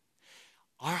angry,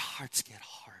 our hearts get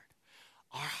hard.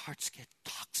 Our hearts get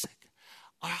toxic.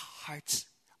 Our hearts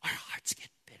get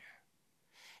bitter.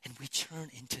 And we turn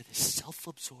into this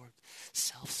self-absorbed,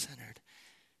 self-centered,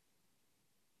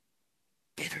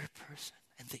 bitter person.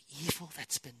 And the evil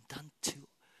that's been done to,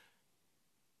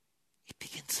 it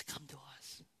begins to come to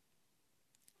us.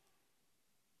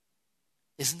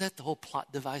 Isn't that the whole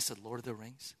plot device of Lord of the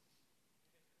Rings?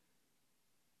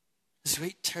 This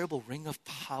great, terrible ring of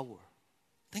power.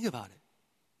 Think about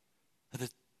it. The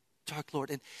Dark Lord.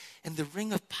 And the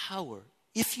ring of power,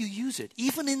 if you use it,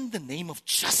 even in the name of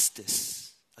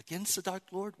justice against the Dark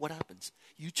Lord, what happens?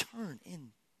 You turn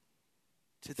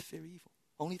into the very evil.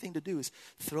 Only thing to do is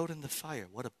throw it in the fire.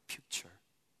 What a picture.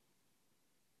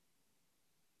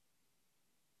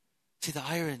 See, the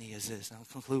irony is this, and I'll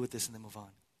conclude with this and then move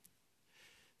on.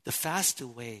 The fastest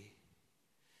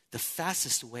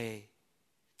way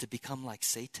to become like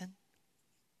Satan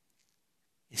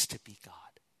is to be God.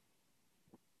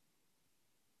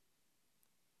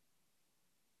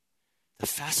 The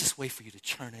fastest way for you to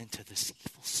turn into this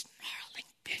evil, snarling,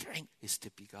 bittering is to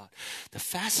be God. The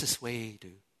fastest way to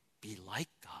be like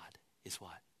God is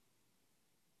what?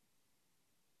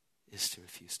 Is to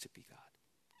refuse to be God.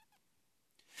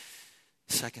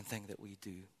 Second thing that we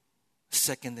do,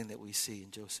 second thing that we see in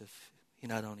Joseph, he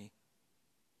not only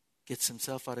gets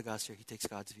himself out of God's chair, he takes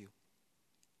God's view.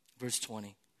 Verse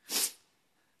 20.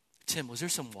 Tim, was there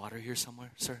some water here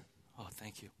somewhere, sir? Oh,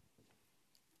 thank you.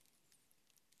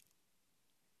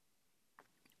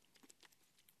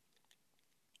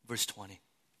 Verse 20.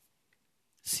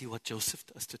 See what Joseph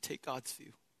does to take God's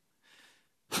view.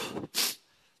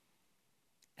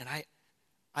 And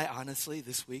I honestly,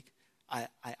 this week,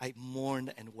 I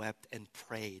mourned and wept and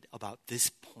prayed about this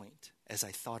point as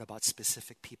I thought about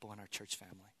specific people in our church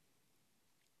family.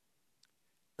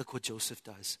 Look what Joseph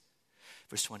does.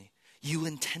 Verse 20. You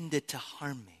intended to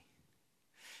harm me,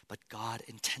 but God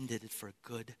intended it for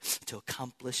good to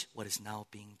accomplish what is now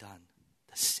being done,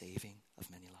 the saving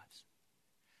of many lives.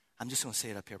 I'm just going to say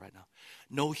it up here right now.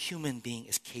 No human being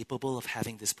is capable of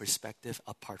having this perspective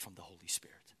apart from the Holy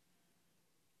Spirit.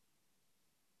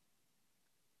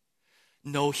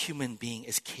 No human being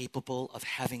is capable of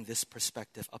having this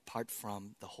perspective apart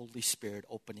from the Holy Spirit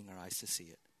opening our eyes to see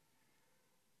it.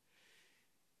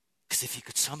 Because if you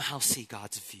could somehow see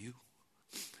God's view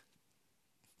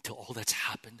to all that's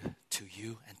happened to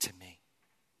you and to me,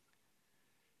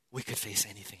 we could face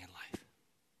anything in life.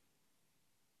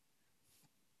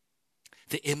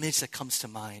 The image that comes to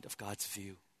mind of God's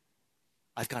view.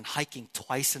 I've gone hiking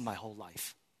twice in my whole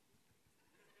life.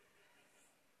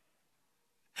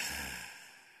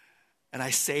 And I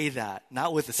say that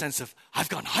not with the sense of, I've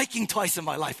gone hiking twice in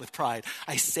my life with pride.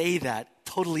 I say that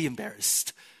totally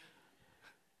embarrassed.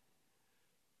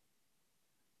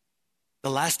 The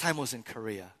last time was in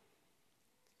Korea.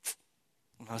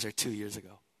 When I was there 2 years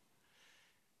ago.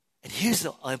 And here's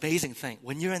the amazing thing.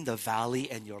 When you're in the valley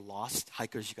and you're lost,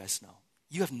 hikers, you guys know,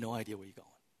 you have no idea where you're going.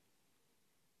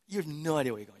 You have no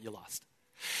idea where you're going. You're lost.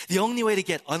 The only way to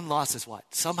get unlost is what?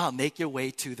 Somehow make your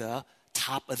way to the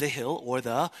top of the hill or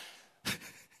the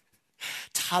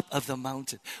top of the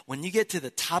mountain. When you get to the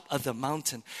top of the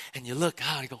mountain and you look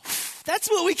out, you go, that's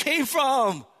where we came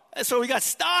from. That's where we got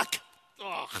stuck.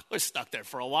 Oh, we're stuck there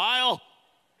for a while.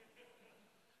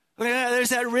 There's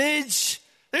that ridge.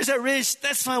 There's that ridge.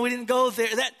 That's fine. We didn't go there.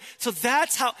 So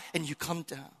that's how, and you come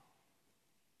down.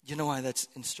 You know why that's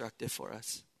instructive for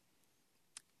us?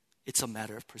 It's a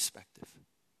matter of perspective.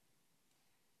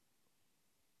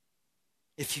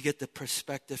 If you get the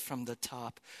perspective from the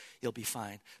top, you'll be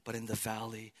fine. But in the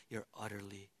valley, you're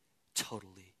utterly,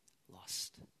 totally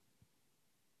lost.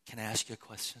 Can I ask you a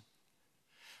question?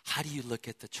 How do you look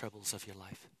at the troubles of your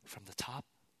life? From the top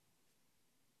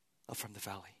or from the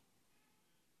valley?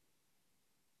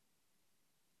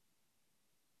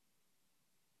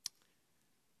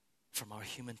 From our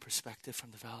human perspective from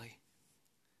the valley,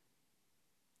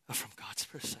 or from God's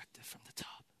perspective from the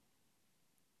top?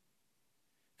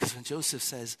 Because when Joseph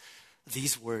says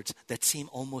these words that seem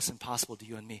almost impossible to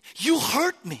you and me, you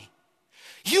hurt me.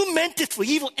 You meant it for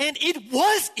evil, and it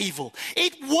was evil.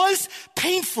 It was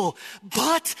painful,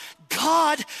 but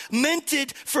God meant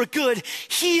it for good.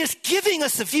 He is giving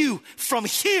us a view from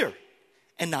here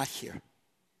and not here.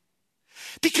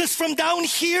 Because from down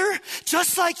here,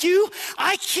 just like you,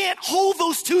 I can't hold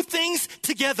those two things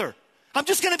together. I'm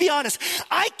just going to be honest.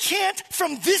 I can't,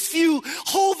 from this view,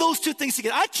 hold those two things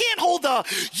together. I can't hold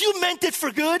you meant it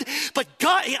for good, but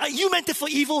God, you meant it for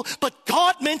evil, but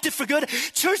God meant it for good.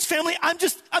 Church family, I'm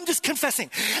just confessing.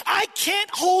 I can't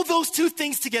hold those two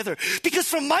things together because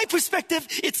from my perspective,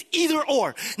 it's either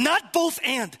or, not both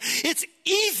and. It's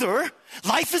either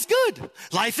life is good,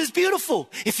 life is beautiful.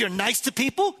 If you're nice to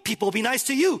people, people will be nice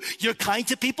to you. You're kind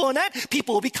to people and that,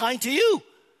 people will be kind to you.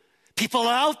 People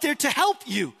are out there to help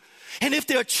you. And if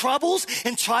there are troubles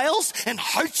and trials and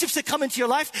hardships that come into your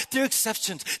life, there are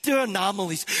exceptions. There are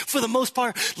anomalies. For the most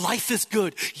part, life is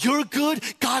good. You're good.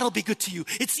 God will be good to you.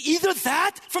 It's either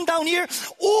that from down here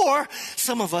or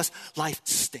some of us, life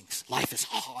stinks. Life is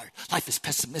hard. Life is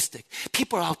pessimistic.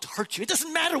 People are out to hurt you. It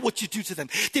doesn't matter what you do to them.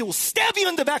 They will stab you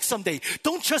in the back someday.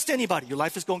 Don't trust anybody. Your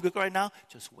life is going good right now.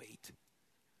 Just wait.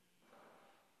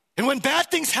 And when bad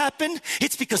things happen,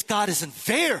 it's because God isn't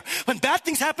there. When bad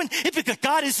things happen, it's because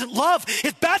God isn't love.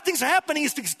 If bad things are happening,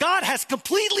 it's because God has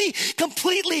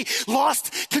completely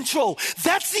lost control.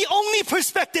 That's the only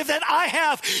perspective that I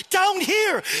have down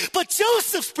here. But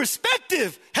Joseph's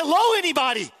perspective, hello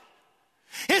anybody?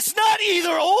 It's not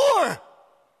either or.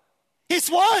 It's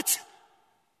what?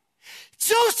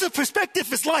 Joseph's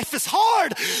perspective is life is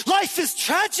hard. Life is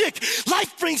tragic.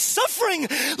 Life brings suffering.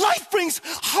 Life brings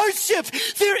hardship.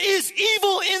 There is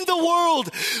evil in the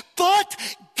world.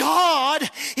 But God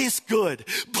is good.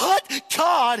 But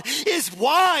God is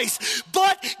wise.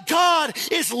 But God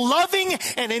is loving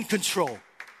and in control.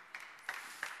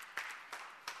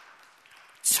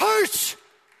 Church,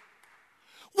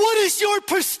 what is your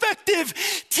perspective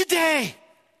today?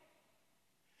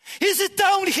 Is it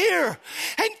down here?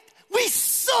 And we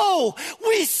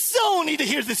so need to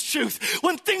hear this truth.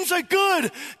 When things are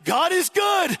good, God is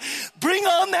good. Bring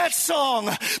on that song.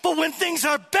 But when things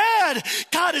are bad,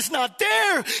 God is not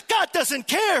there. God doesn't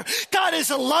care. God is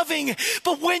loving.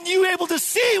 But when you're able to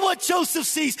see what Joseph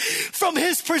sees from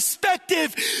his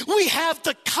perspective, we have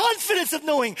the confidence of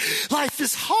knowing life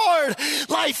is hard.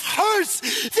 Life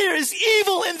hurts. There is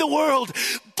evil in the world.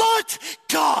 But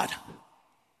God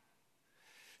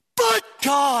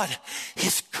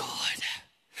is good.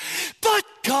 But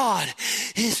God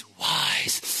is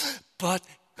wise. But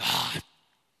God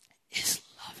is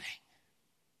loving.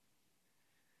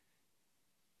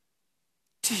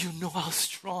 Do you know how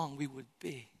strong we would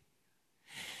be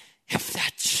if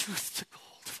that truth took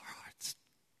hold of our hearts?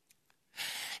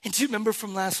 And do you remember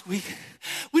from last week?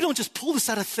 We don't just pull this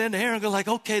out of thin air and go like,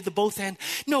 okay, the both and.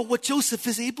 No, what Joseph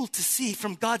is able to see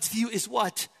from God's view is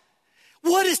what?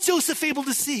 What is Joseph able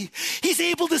to see? He's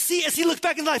able to see as he looks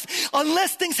back in life,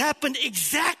 unless things happened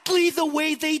exactly the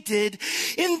way they did,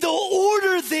 in the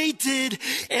order they did,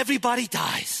 everybody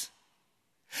dies.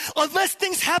 Unless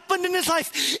things happened in his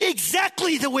life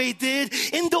exactly the way they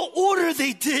did, in the order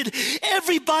they did,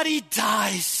 everybody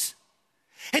dies.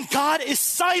 And God is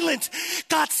silent.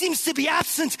 God seems to be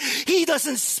absent. He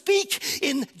doesn't speak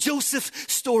in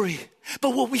Joseph's story.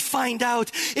 But what we find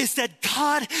out is that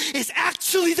God is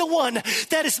actually the one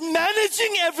that is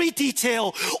managing every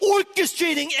detail,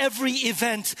 orchestrating every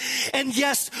event, and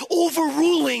yes,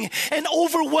 overruling and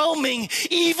overwhelming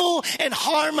evil and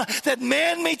harm that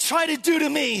man may try to do to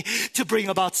me to bring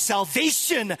about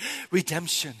salvation,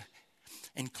 redemption,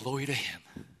 and glory to Him.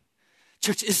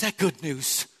 Church, is that good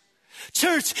news?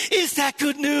 Church, is that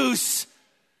good news?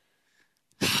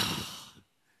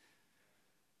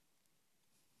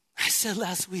 I said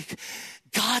last week,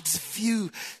 God's view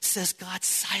says God's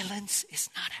silence is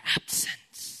not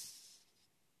absence.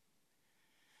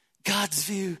 God's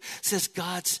view says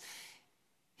God's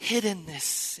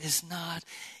hiddenness is not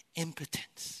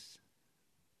impotence.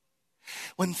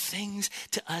 When things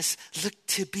to us look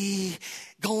to be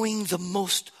going the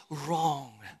most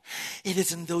wrong, it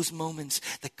is in those moments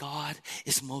that God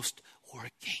is most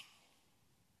working,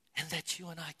 and that you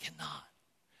and I cannot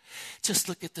just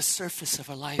look at the surface of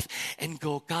our life and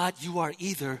go, God, you are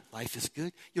either life is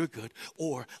good, you're good,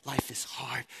 or life is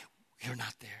hard, you're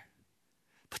not there.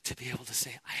 But to be able to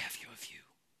say, I have your view.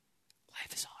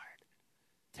 Life is hard.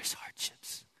 There's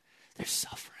hardships. There's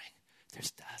suffering.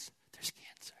 There's death. There's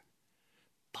cancer.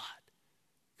 But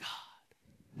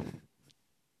God.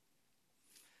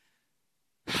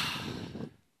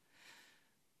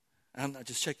 I'm not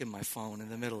just checking my phone in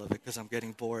the middle of it because I'm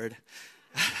getting bored.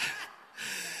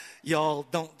 y'all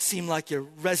don't seem like you're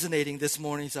resonating this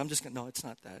morning, so I'm just going to, no, it's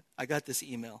not that. I got this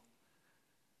email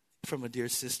from a dear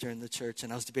sister in the church,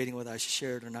 and I was debating whether I should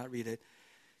share it or not read it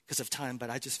because of time, but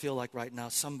I just feel like right now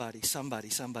somebody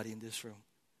in this room.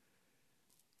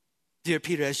 Dear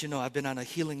Peter, as you know, I've been on a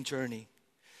healing journey.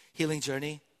 Healing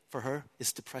journey for her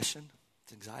is depression,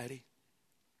 it's anxiety.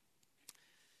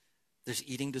 There's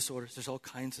eating disorders. There's all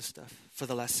kinds of stuff for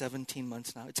the last 17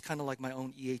 months now. It's kind of like my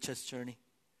own EHS journey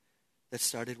that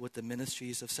started with the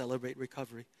ministries of Celebrate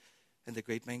Recovery and the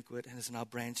Great Banquet and has now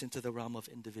branched into the realm of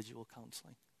individual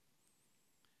counseling.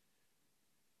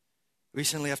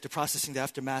 Recently, after processing the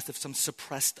aftermath of some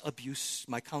suppressed abuse,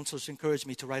 my counselors encouraged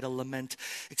me to write a lament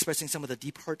expressing some of the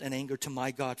deep hurt and anger to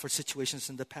my God for situations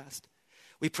in the past.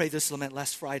 We prayed this lament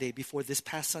last Friday before this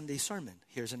past Sunday's sermon.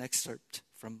 Here's an excerpt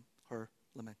from her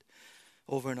lament.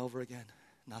 Over and over again,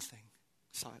 nothing,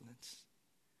 silence.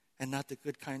 And not the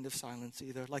good kind of silence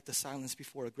either, like the silence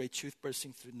before a great truth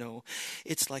bursting through. No,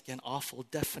 it's like an awful,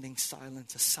 deafening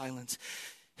silence, a silence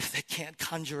that can't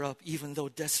conjure up, even though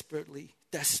desperate,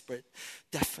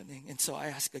 deafening. And so I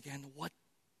ask again, what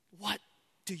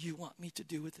do you want me to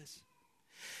do with this?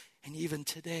 And even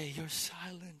today, you're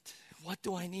silent. What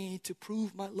do I need to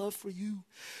prove my love for you?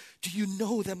 Do you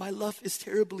know that my love is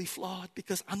terribly flawed?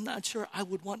 Because I'm not sure I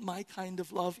would want my kind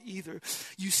of love either.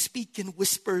 You speak in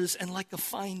whispers and like a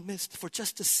fine mist. For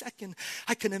just a second,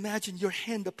 I can imagine your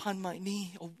hand upon my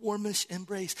knee, a warmish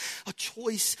embrace, a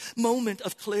choice moment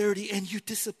of clarity, and you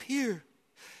disappear.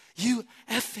 You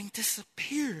effing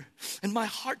disappear. And my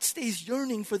heart stays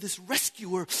yearning for this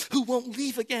rescuer who won't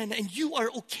leave again. And you are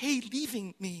okay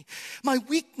leaving me. My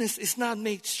weakness is not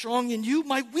made strong in you.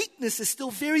 My weakness is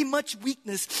still very much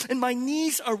weakness. And my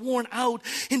knees are worn out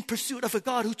in pursuit of a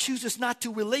God who chooses not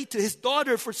to relate to his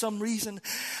daughter for some reason.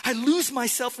 I lose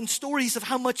myself in stories of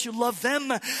how much you love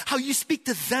them, how you speak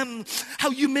to them, how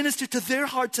you minister to their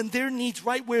hearts and their needs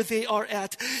right where they are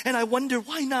at. And I wonder,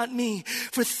 why not me?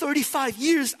 For 35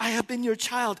 years, I have been your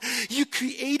child. You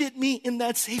created me in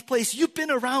that safe place. You've been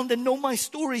around and know my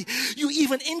story. You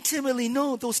even intimately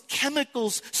know those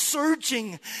chemicals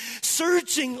surging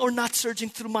or not surging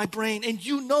through my brain. And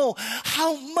you know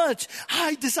how much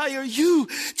I desire you.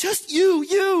 Just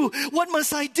you. What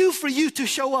must I do for you to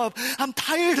show up? I'm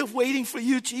tired of waiting for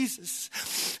you,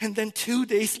 Jesus. And then 2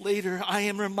 days later, I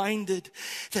am reminded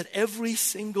that every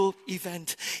single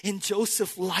event in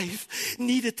Joseph's life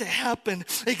needed to happen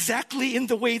exactly in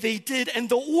the way they did and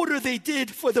the order they did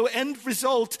for the end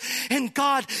result. And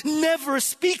God never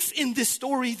speaks in this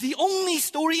story, the only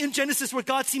story in Genesis where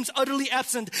God seems utterly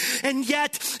absent. And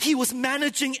yet he was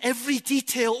managing every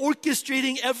detail,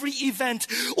 orchestrating every event,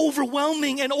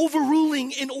 overwhelming and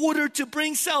overruling in order to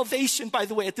bring salvation. By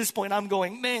the way, at this point I'm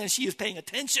going, man, she is paying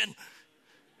attention.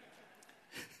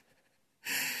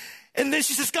 And then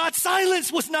she says, God's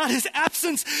silence was not his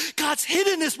absence. God's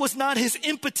hiddenness was not his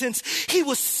impotence. He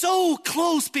was so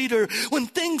close, Peter, when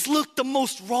things looked the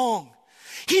most wrong.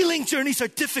 Healing journeys are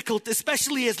difficult,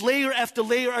 especially as layer after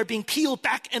layer are being peeled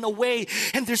back and away,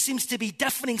 and there seems to be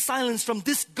deafening silence from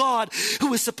this God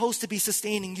who is supposed to be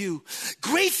sustaining you.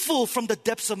 Grateful from the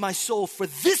depths of my soul for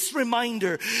this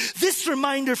reminder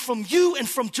from you and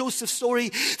from Joseph's story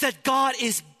that God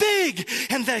is big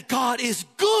and that God is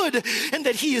good and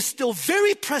that he is still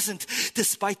very present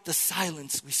despite the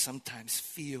silence we sometimes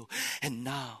feel. And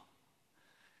now,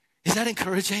 is that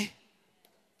encouraging?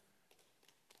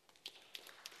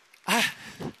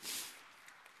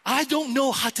 I don't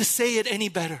know how to say it any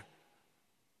better.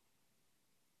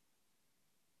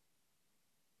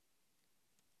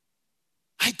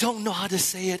 I don't know how to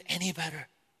say it any better.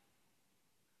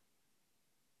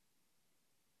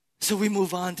 So we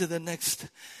move on to the next.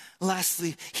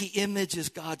 Lastly, he images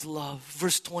God's love.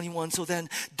 Verse 21, so then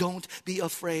don't be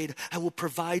afraid. I will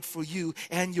provide for you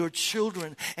and your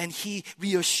children. And he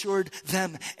reassured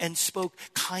them and spoke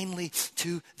kindly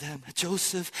to them.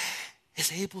 Joseph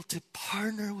is able to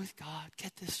partner with God.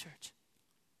 Get this, church.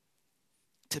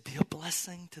 To be a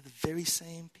blessing to the very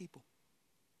same people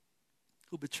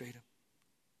who betrayed him.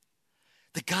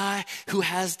 The guy who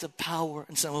has the power,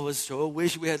 and some of us so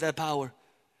wish we had that power,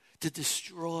 to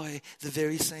destroy the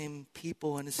very same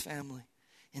people and his family.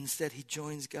 Instead, he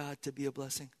joins God to be a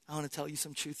blessing. I want to tell you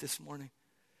some truth this morning.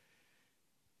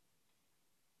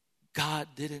 God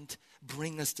didn't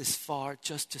bring us this far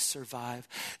just to survive.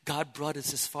 God brought us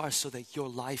this far so that your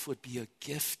life would be a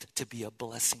gift to be a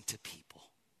blessing to people.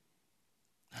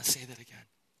 I'll say that again.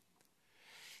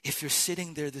 If you're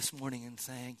sitting there this morning and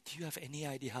saying, do you have any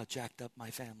idea how jacked up my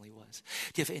family was?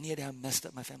 Do you have any idea how messed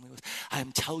up my family was? I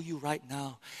am telling you right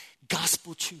now,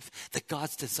 gospel truth, that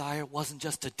God's desire wasn't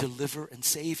just to deliver and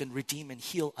save and redeem and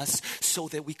heal us so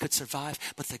that we could survive,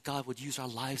 but that God would use our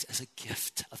lives as a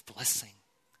gift of blessing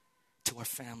to our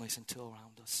families and to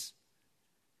around us.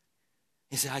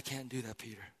 You say, I can't do that,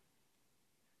 Peter.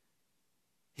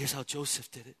 Here's how Joseph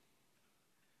did it.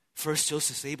 First,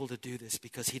 Joseph's able to do this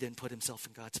because he didn't put himself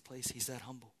in God's place. He's that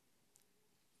humble.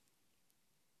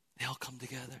 They all come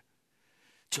together.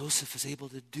 Joseph is able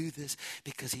to do this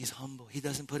because he's humble. He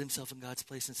doesn't put himself in God's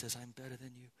place and says, I'm better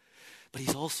than you. But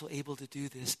he's also able to do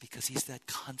this because he's that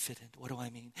confident. What do I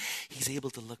mean? He's able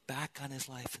to look back on his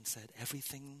life and said,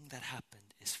 everything that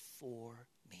happened is for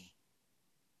me.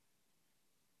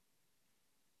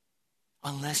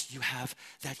 Unless you have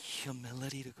that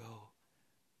humility to go,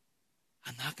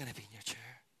 I'm not going to be in your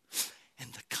chair.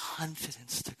 And the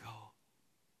confidence to go,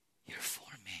 you're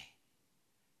for me.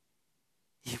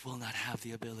 You will not have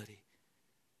the ability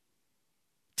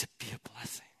to be a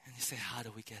blessing. And you say, how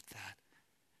do we get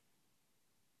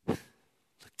that?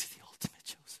 Look to the ultimate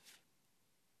Joseph.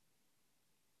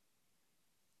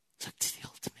 Look to the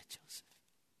ultimate Joseph.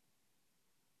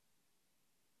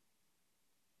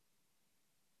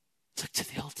 Look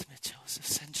to the ultimate Joseph.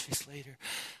 Centuries later,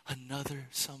 another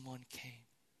someone came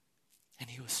and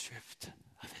he was stripped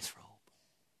of his robe.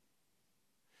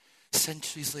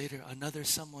 Centuries later, another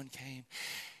someone came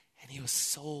and he was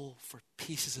sold for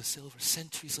pieces of silver.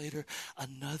 Centuries later,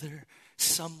 another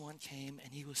someone came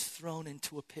and he was thrown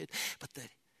into a pit. But the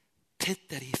pit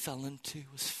that he fell into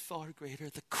was far greater.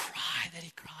 The cry that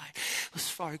he cried was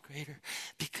far greater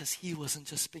because he wasn't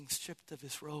just being stripped of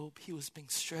his robe. He was being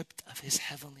stripped of his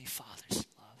heavenly Father's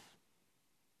love.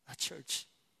 Not church.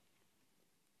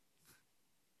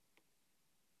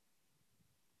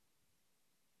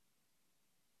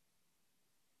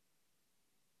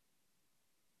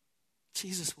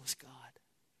 Jesus was God.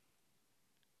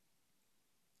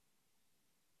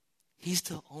 He's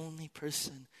the only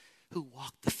person who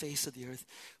walked the face of the earth,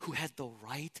 who had the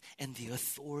right and the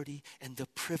authority and the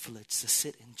privilege to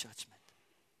sit in judgment.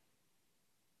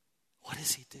 What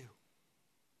does he do?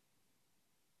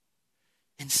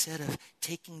 Instead of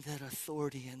taking that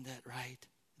authority and that right,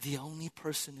 the only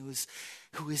person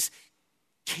who is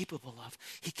capable of,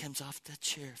 he comes off that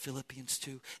chair, Philippians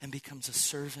 2, and becomes a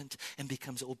servant and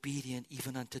becomes obedient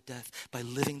even unto death by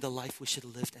living the life we should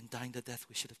have lived and dying the death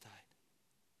we should have died.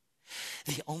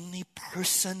 The only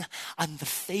person on the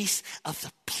face of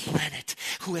the planet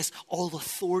who has all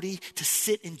authority to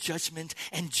sit in judgment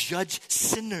and judge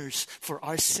sinners for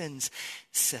our sins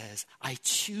says, I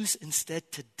choose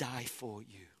instead to die for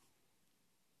you.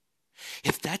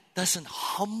 If that doesn't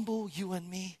humble you and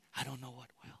me, I don't know what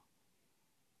will.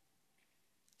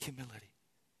 Humility.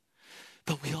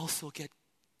 But we also get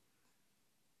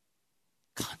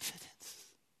confidence.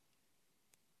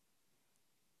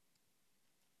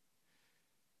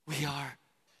 We are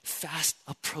fast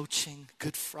approaching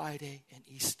Good Friday and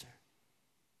Easter.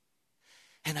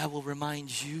 And I will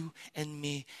remind you and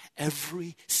me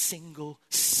every single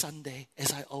Sunday,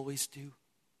 as I always do,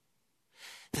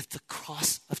 that the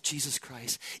cross of Jesus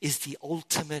Christ is the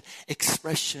ultimate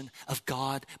expression of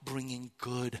God bringing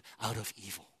good out of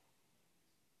evil.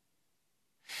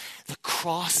 The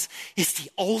cross is the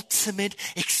ultimate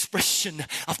expression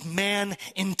of man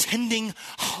intending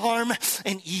harm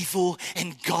and evil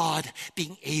and God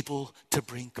being able to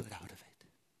bring good out of it.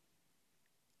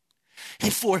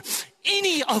 And for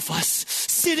any of us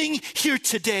sitting here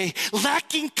today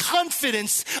lacking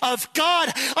confidence of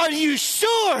God, are you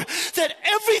sure that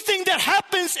everything that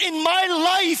happens in my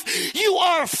life, you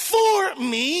are for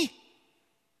me?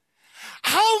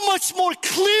 How much more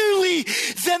clearly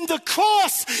than the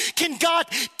cross can God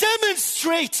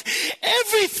demonstrate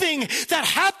everything that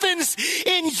happens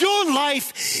in your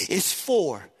life is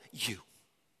for you?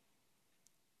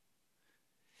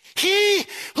 He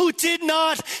who did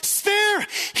not spare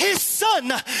his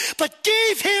son, but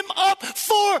gave him up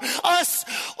for us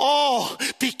all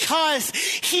because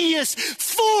he is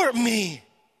for me.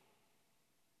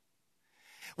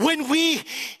 When we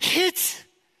hit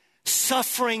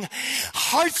suffering,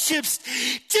 hardships,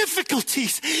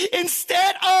 difficulties,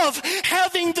 instead of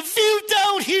having the view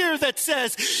down here that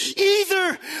says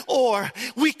either or,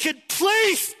 we could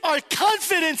place our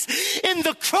confidence in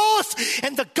the cross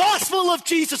and the gospel of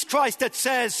Jesus Christ that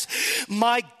says,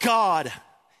 my God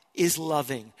is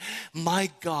loving,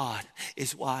 my God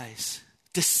is wise,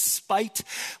 despite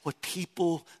what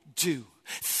people do.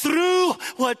 Through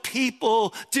what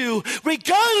people do,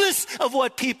 regardless of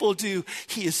what people do,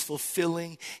 he is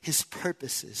fulfilling his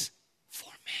purposes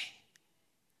for me.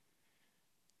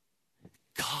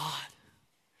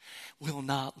 will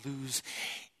not lose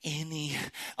any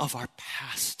of our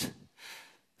past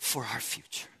for our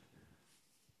future.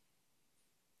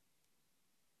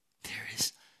 There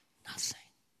is nothing.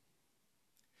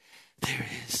 There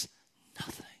is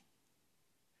nothing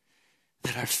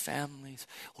that our families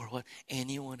or what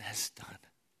anyone has done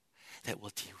that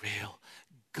will derail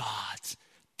God's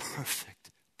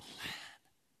perfect plan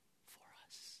for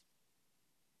us.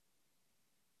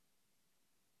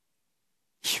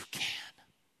 You can.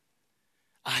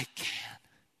 I can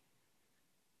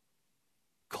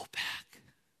go back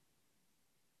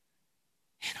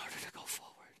in order to go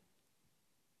forward.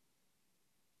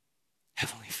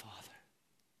 Heavenly Father,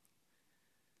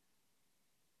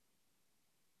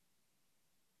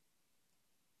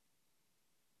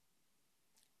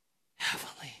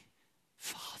 Heavenly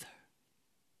Father,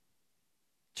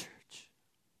 church,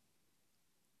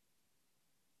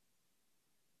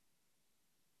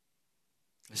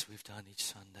 as we've done each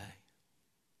Sunday,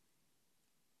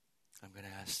 I'm going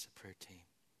to ask the prayer team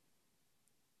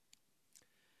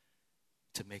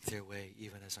to make their way,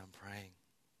 even as I'm praying,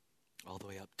 all the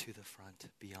way up to the front,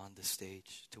 beyond the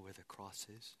stage to where the cross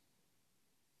is.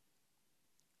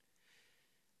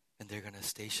 And they're going to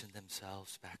station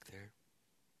themselves back there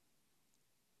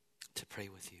to pray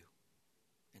with you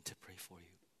and to pray for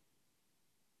you.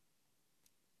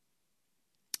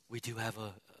 We do have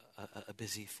a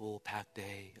busy, full-packed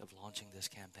day of launching this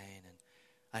campaign, and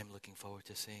I'm looking forward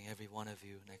to seeing every one of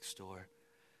you next door,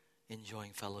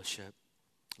 enjoying fellowship,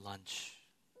 lunch,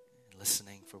 and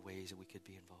listening for ways that we could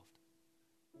be involved.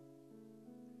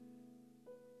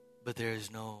 But there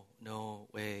is no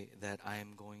way that I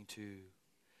am going to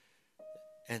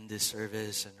end this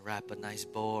service and wrap a nice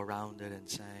bow around it and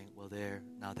saying, well, there,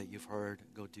 now that you've heard,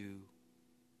 go do.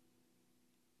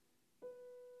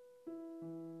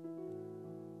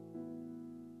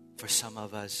 For some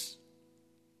of us,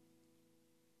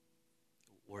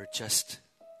 we're just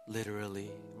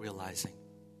literally realizing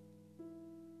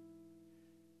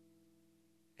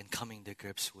and coming to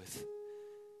grips with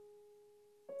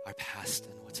our past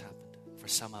and what's happened. For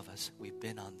some of us, we've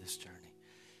been on this journey.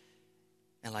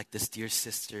 And like this dear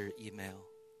sister email,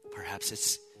 perhaps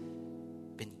it's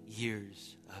been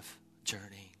years of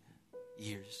journeying.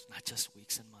 Years, not just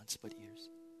weeks and months, but years.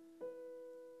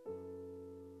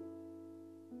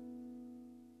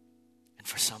 And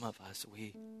for some of us,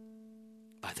 we,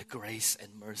 by the grace and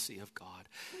mercy of God,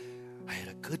 are at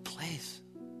a good place.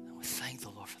 And we thank the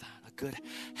Lord for that. A good,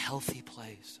 healthy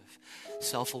place of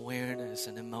self-awareness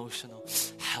and emotional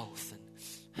health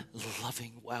and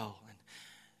loving well.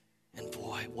 And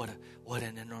boy, what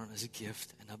an enormous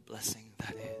gift and a blessing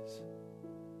that is.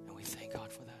 And we thank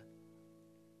God for that.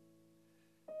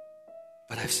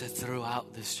 But I've said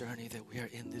throughout this journey that we are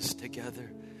in this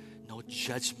together. No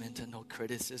judgment and no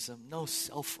criticism, no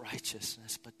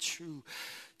self-righteousness, but true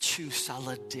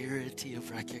solidarity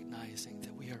of recognizing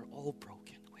that we are all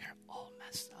broken. We are all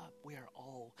messed up. We are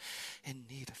all in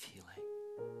need of healing.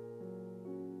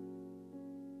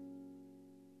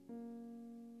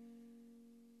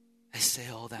 I say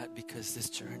all that because this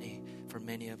journey for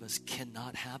many of us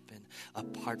cannot happen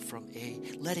apart from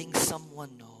letting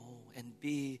someone know, and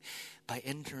B, by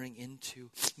entering into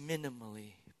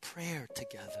minimally prayer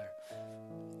together,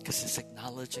 because it's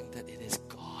acknowledging that it is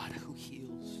God who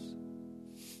heals.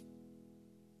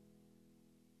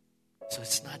 So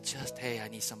it's not just, hey, I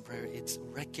need some prayer. It's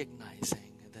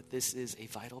recognizing that this is a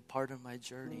vital part of my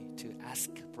journey, to ask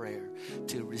prayer,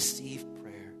 to receive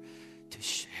prayer, to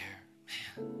share.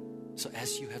 Man. So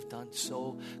as you have done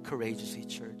so courageously,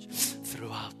 church,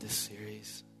 throughout this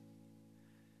series,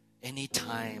 any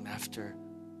time after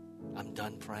I'm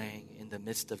done praying, in the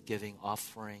midst of giving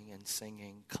offering and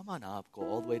singing, come on up, go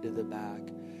all the way to the back.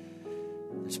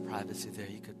 There's privacy there.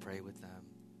 You could pray with them.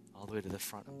 All the way to the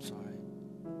front, I'm sorry.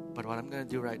 But what I'm going to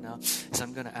do right now is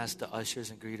I'm going to ask the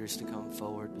ushers and greeters to come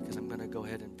forward, because I'm going to go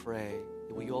ahead and pray.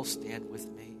 Will you all stand with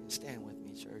me? Stand with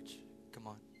me, church. Come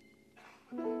on.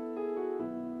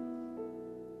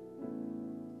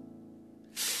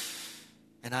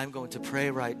 And I'm going to pray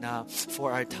right now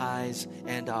for our tithes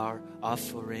and our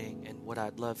offering. And what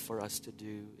I'd love for us to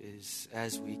do is,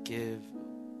 as we give,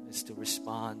 is to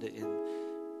respond in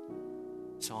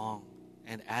song.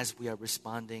 And as we are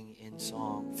responding in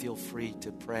song, feel free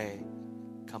to pray.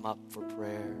 Come up for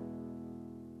prayer.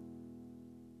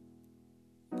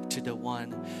 To the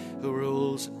one who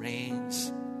rules and reigns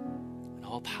in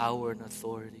all power and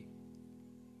authority.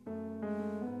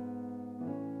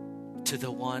 To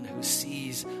the one who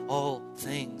sees all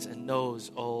things and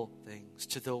knows all things.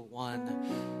 To the one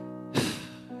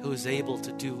who is able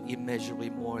to do immeasurably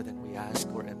more than we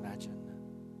ask or imagine.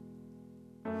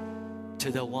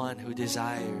 to the one who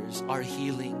desires our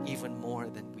healing even more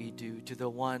than we do, to the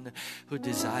one who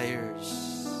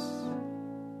desires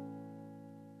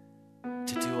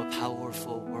to do a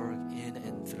powerful work in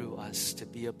and through us to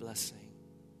be a blessing.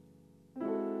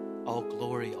 All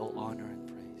glory, all honor, and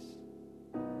praise.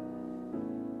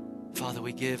 Father,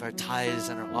 we give our tithes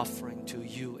and our offering to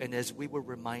you. And as we were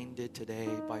reminded today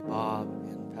by Bob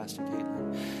and Pastor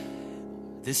Caitlin,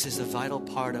 this is a vital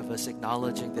part of us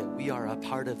acknowledging that we are a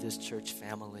part of this church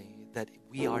family, that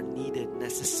we are needed,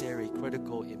 necessary,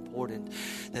 critical, important,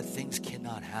 that things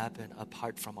cannot happen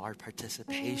apart from our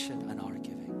participation and our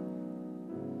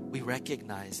giving. We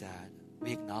recognize that.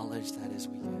 We acknowledge that as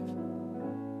we give.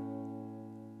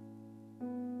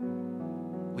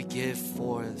 We give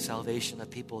for the salvation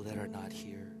of people that are not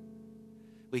here.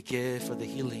 We give for the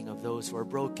healing of those who are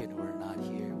broken who are not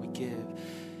here. We give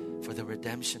for the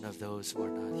redemption of those who are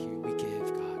not here. We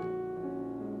give, God,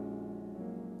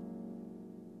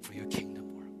 for your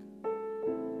kingdom work.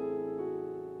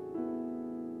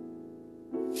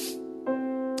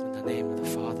 In the name of the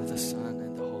Father, the Son, and